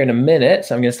head out here in a minute,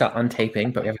 so I'm gonna start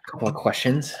untaping. But we have a couple of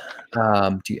questions.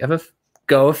 Do you ever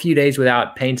go a few days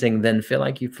without painting, then feel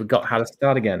like you forgot how to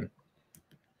start again?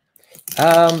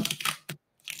 I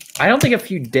don't think a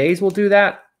few days will do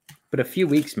that, but a few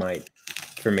weeks might.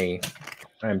 For me,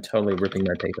 I'm totally ripping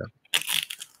my paper.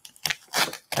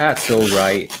 That's all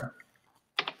right.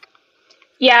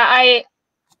 Yeah, I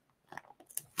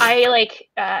like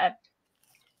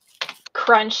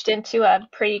crunched into a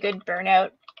pretty good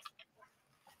burnout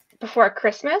before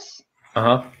Christmas.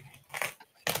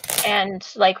 And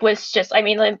like was just, I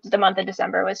mean, like, the month of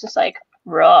December was just like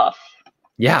rough.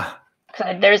 Yeah.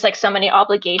 There's like so many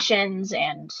obligations,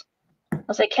 and I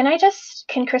was like, can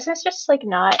Christmas just like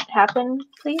not happen,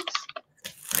 please?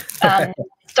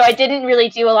 So I didn't really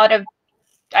do I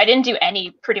didn't do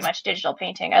any pretty much digital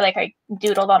painting. I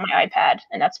doodled on my iPad,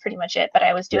 and that's pretty much it. But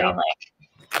I was doing like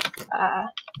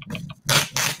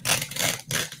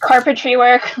carpentry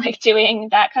work, like doing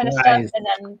that kind of stuff. And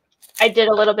then I did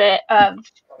a little bit of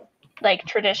like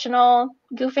traditional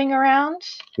goofing around.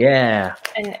 Yeah.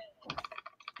 And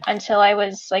until I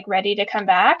was like ready to come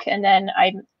back. And then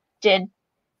I did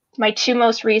my two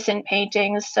most recent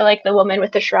paintings. So like the woman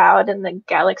with the shroud and the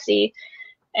galaxy,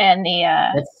 and the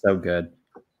that's so good.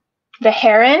 The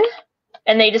heron,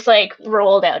 and they just like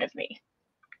rolled out of me.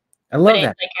 I love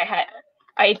that. Like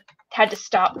I had to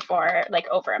stop for like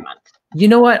over a month. You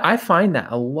know what? I find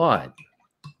that a lot.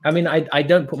 I mean, I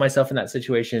don't put myself in that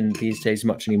situation these days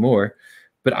much anymore,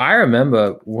 but I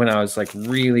remember when I was like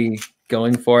really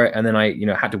going for it, and then I,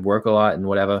 had to work a lot and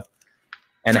whatever,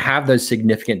 and have those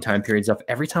significant time periods off.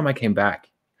 Every time I came back,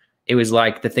 it was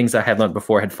like the things I had learned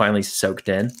before had finally soaked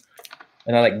in,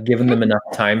 and I like given them enough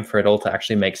time for it all to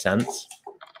actually make sense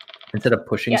instead of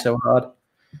pushing so hard.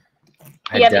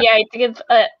 I had to give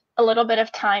a little bit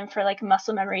of time for like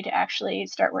muscle memory to actually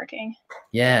start working.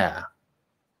 Yeah.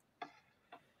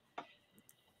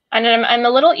 And I'm a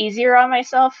little easier on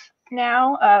myself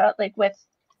now, like with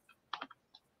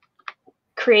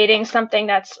creating something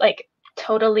that's like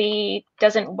totally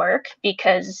doesn't work,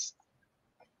 because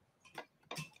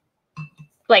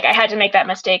like I had to make that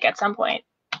mistake at some point.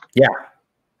 Yeah.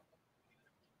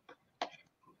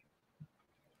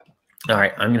 All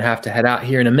right, I'm gonna have to head out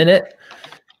here in a minute.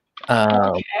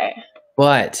 Okay.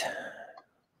 But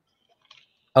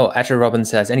Asher Robin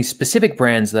says, any specific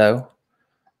brands though?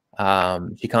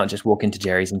 You can't just walk into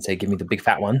Jerry's and say, "Give me the big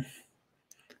fat one."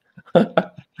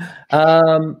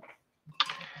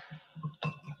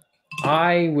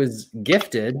 I was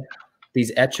gifted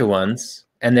these Etcher ones,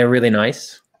 and they're really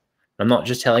nice. I'm not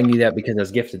just telling you that because I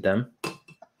was gifted them.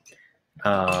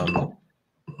 I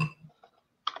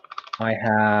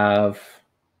have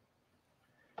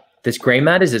this gray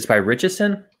mat. It's by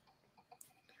Richardson.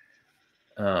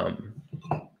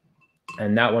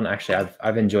 And that one, actually,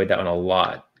 I've enjoyed that one a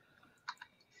lot.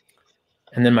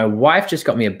 And then my wife just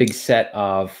got me a big set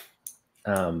of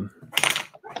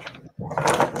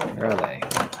Where are they?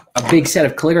 A big set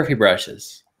of calligraphy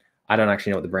brushes. I don't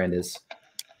actually know what the brand is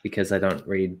because I don't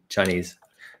read Chinese.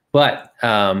 But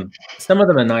some of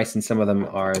them are nice and some of them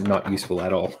are not useful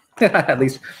at all, at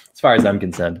least as far as I'm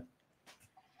concerned.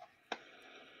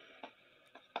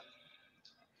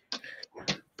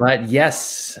 But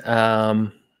yes,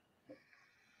 Ibis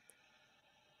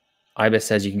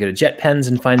says you can go to Jet Pens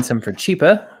and find some for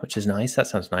cheaper, which is nice. That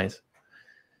sounds nice.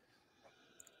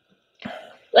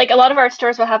 Like a lot of art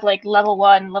stores will have like level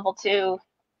 1, level 2.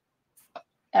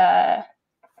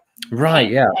 Right,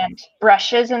 yeah. And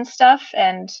brushes and stuff,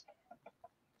 and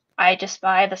I just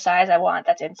buy the size I want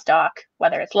that's in stock,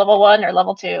 whether it's level 1 or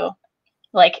level 2.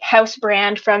 Like House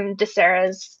Brand from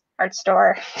DeSera's art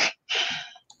store.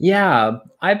 Yeah,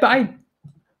 I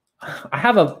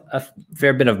have a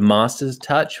fair bit of Master's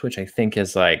Touch, which I think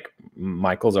is like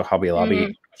Michael's or Hobby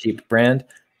Lobby cheap brand,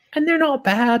 and they're not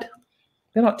bad.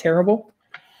 They're not terrible.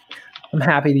 I'm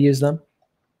happy to use them.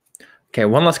 Okay,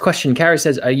 one last question. Carrie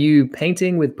says, are you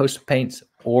painting with poster paints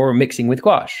or mixing with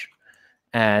gouache?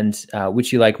 And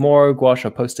which you like more, gouache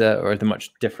or poster, or is there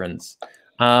much difference?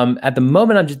 At the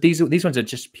moment, I'm just these ones are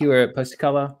just pure poster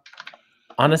color.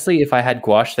 Honestly, if I had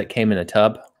gouache that came in a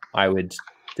tub, I would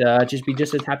just be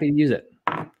just as happy to use it.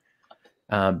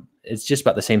 It's just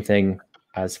about the same thing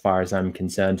as far as I'm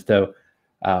concerned, though.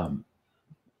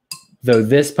 Though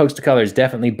this poster color is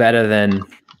definitely better than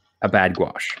a bad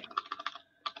gouache.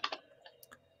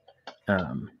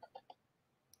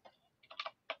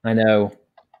 I know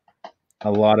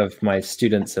a lot of my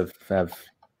students have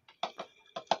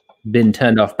been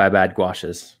turned off by bad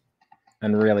gouaches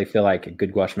and really feel like a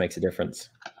good gouache makes a difference.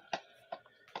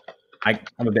 I'm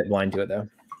a bit blind to it, though.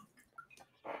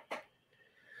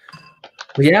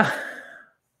 But yeah,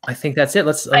 I think that's it.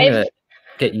 I'm going to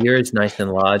get yours nice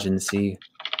and large and see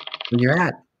where you're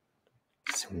at.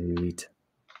 Sweet.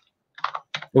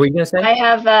 What were you going to say? I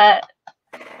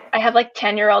have like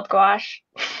 10-year-old gouache.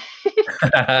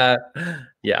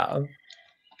 Yeah.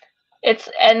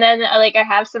 And then like I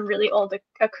have some really old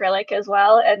acrylic as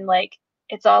well, and like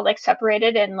it's all like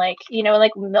separated and like, you know,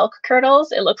 like milk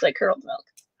curdles. It looks like curdled milk.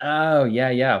 Oh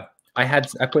yeah. I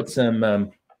put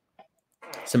some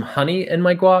honey in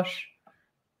my gouache,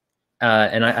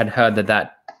 and I'd heard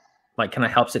that like kind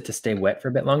of helps it to stay wet for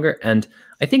a bit longer, and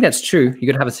I think that's true.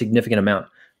 You're gonna have a significant amount,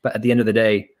 but at the end of the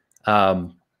day,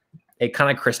 it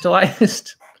kind of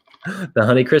crystallized. The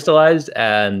honey crystallized,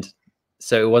 and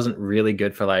so it wasn't really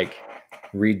good for like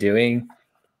redoing.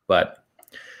 But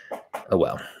oh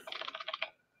well.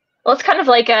 Well, it's kind of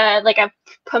like a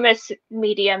pumice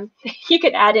medium. You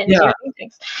could add in your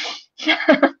things.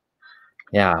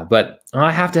 Yeah, but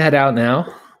I have to head out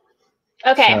now.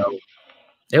 Okay. So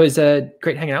it was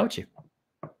great hanging out with you.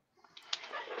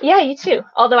 Yeah, you too.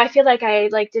 Although I feel like I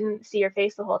didn't see your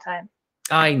face the whole time.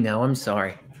 I know. I'm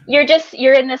sorry.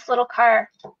 You're in this little car.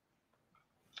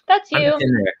 That's you. I'm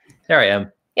in there. There I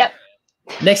am. Yep.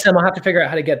 Next time I'll have to figure out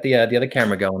how to get the other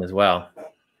camera going as well.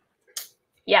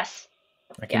 Yes.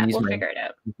 I can use we'll figure it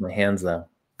out. My hands though.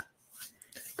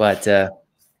 But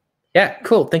yeah,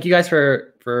 cool. Thank you guys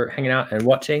for hanging out and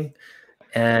watching,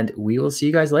 and we will see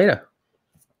you guys later.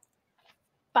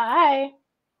 Bye.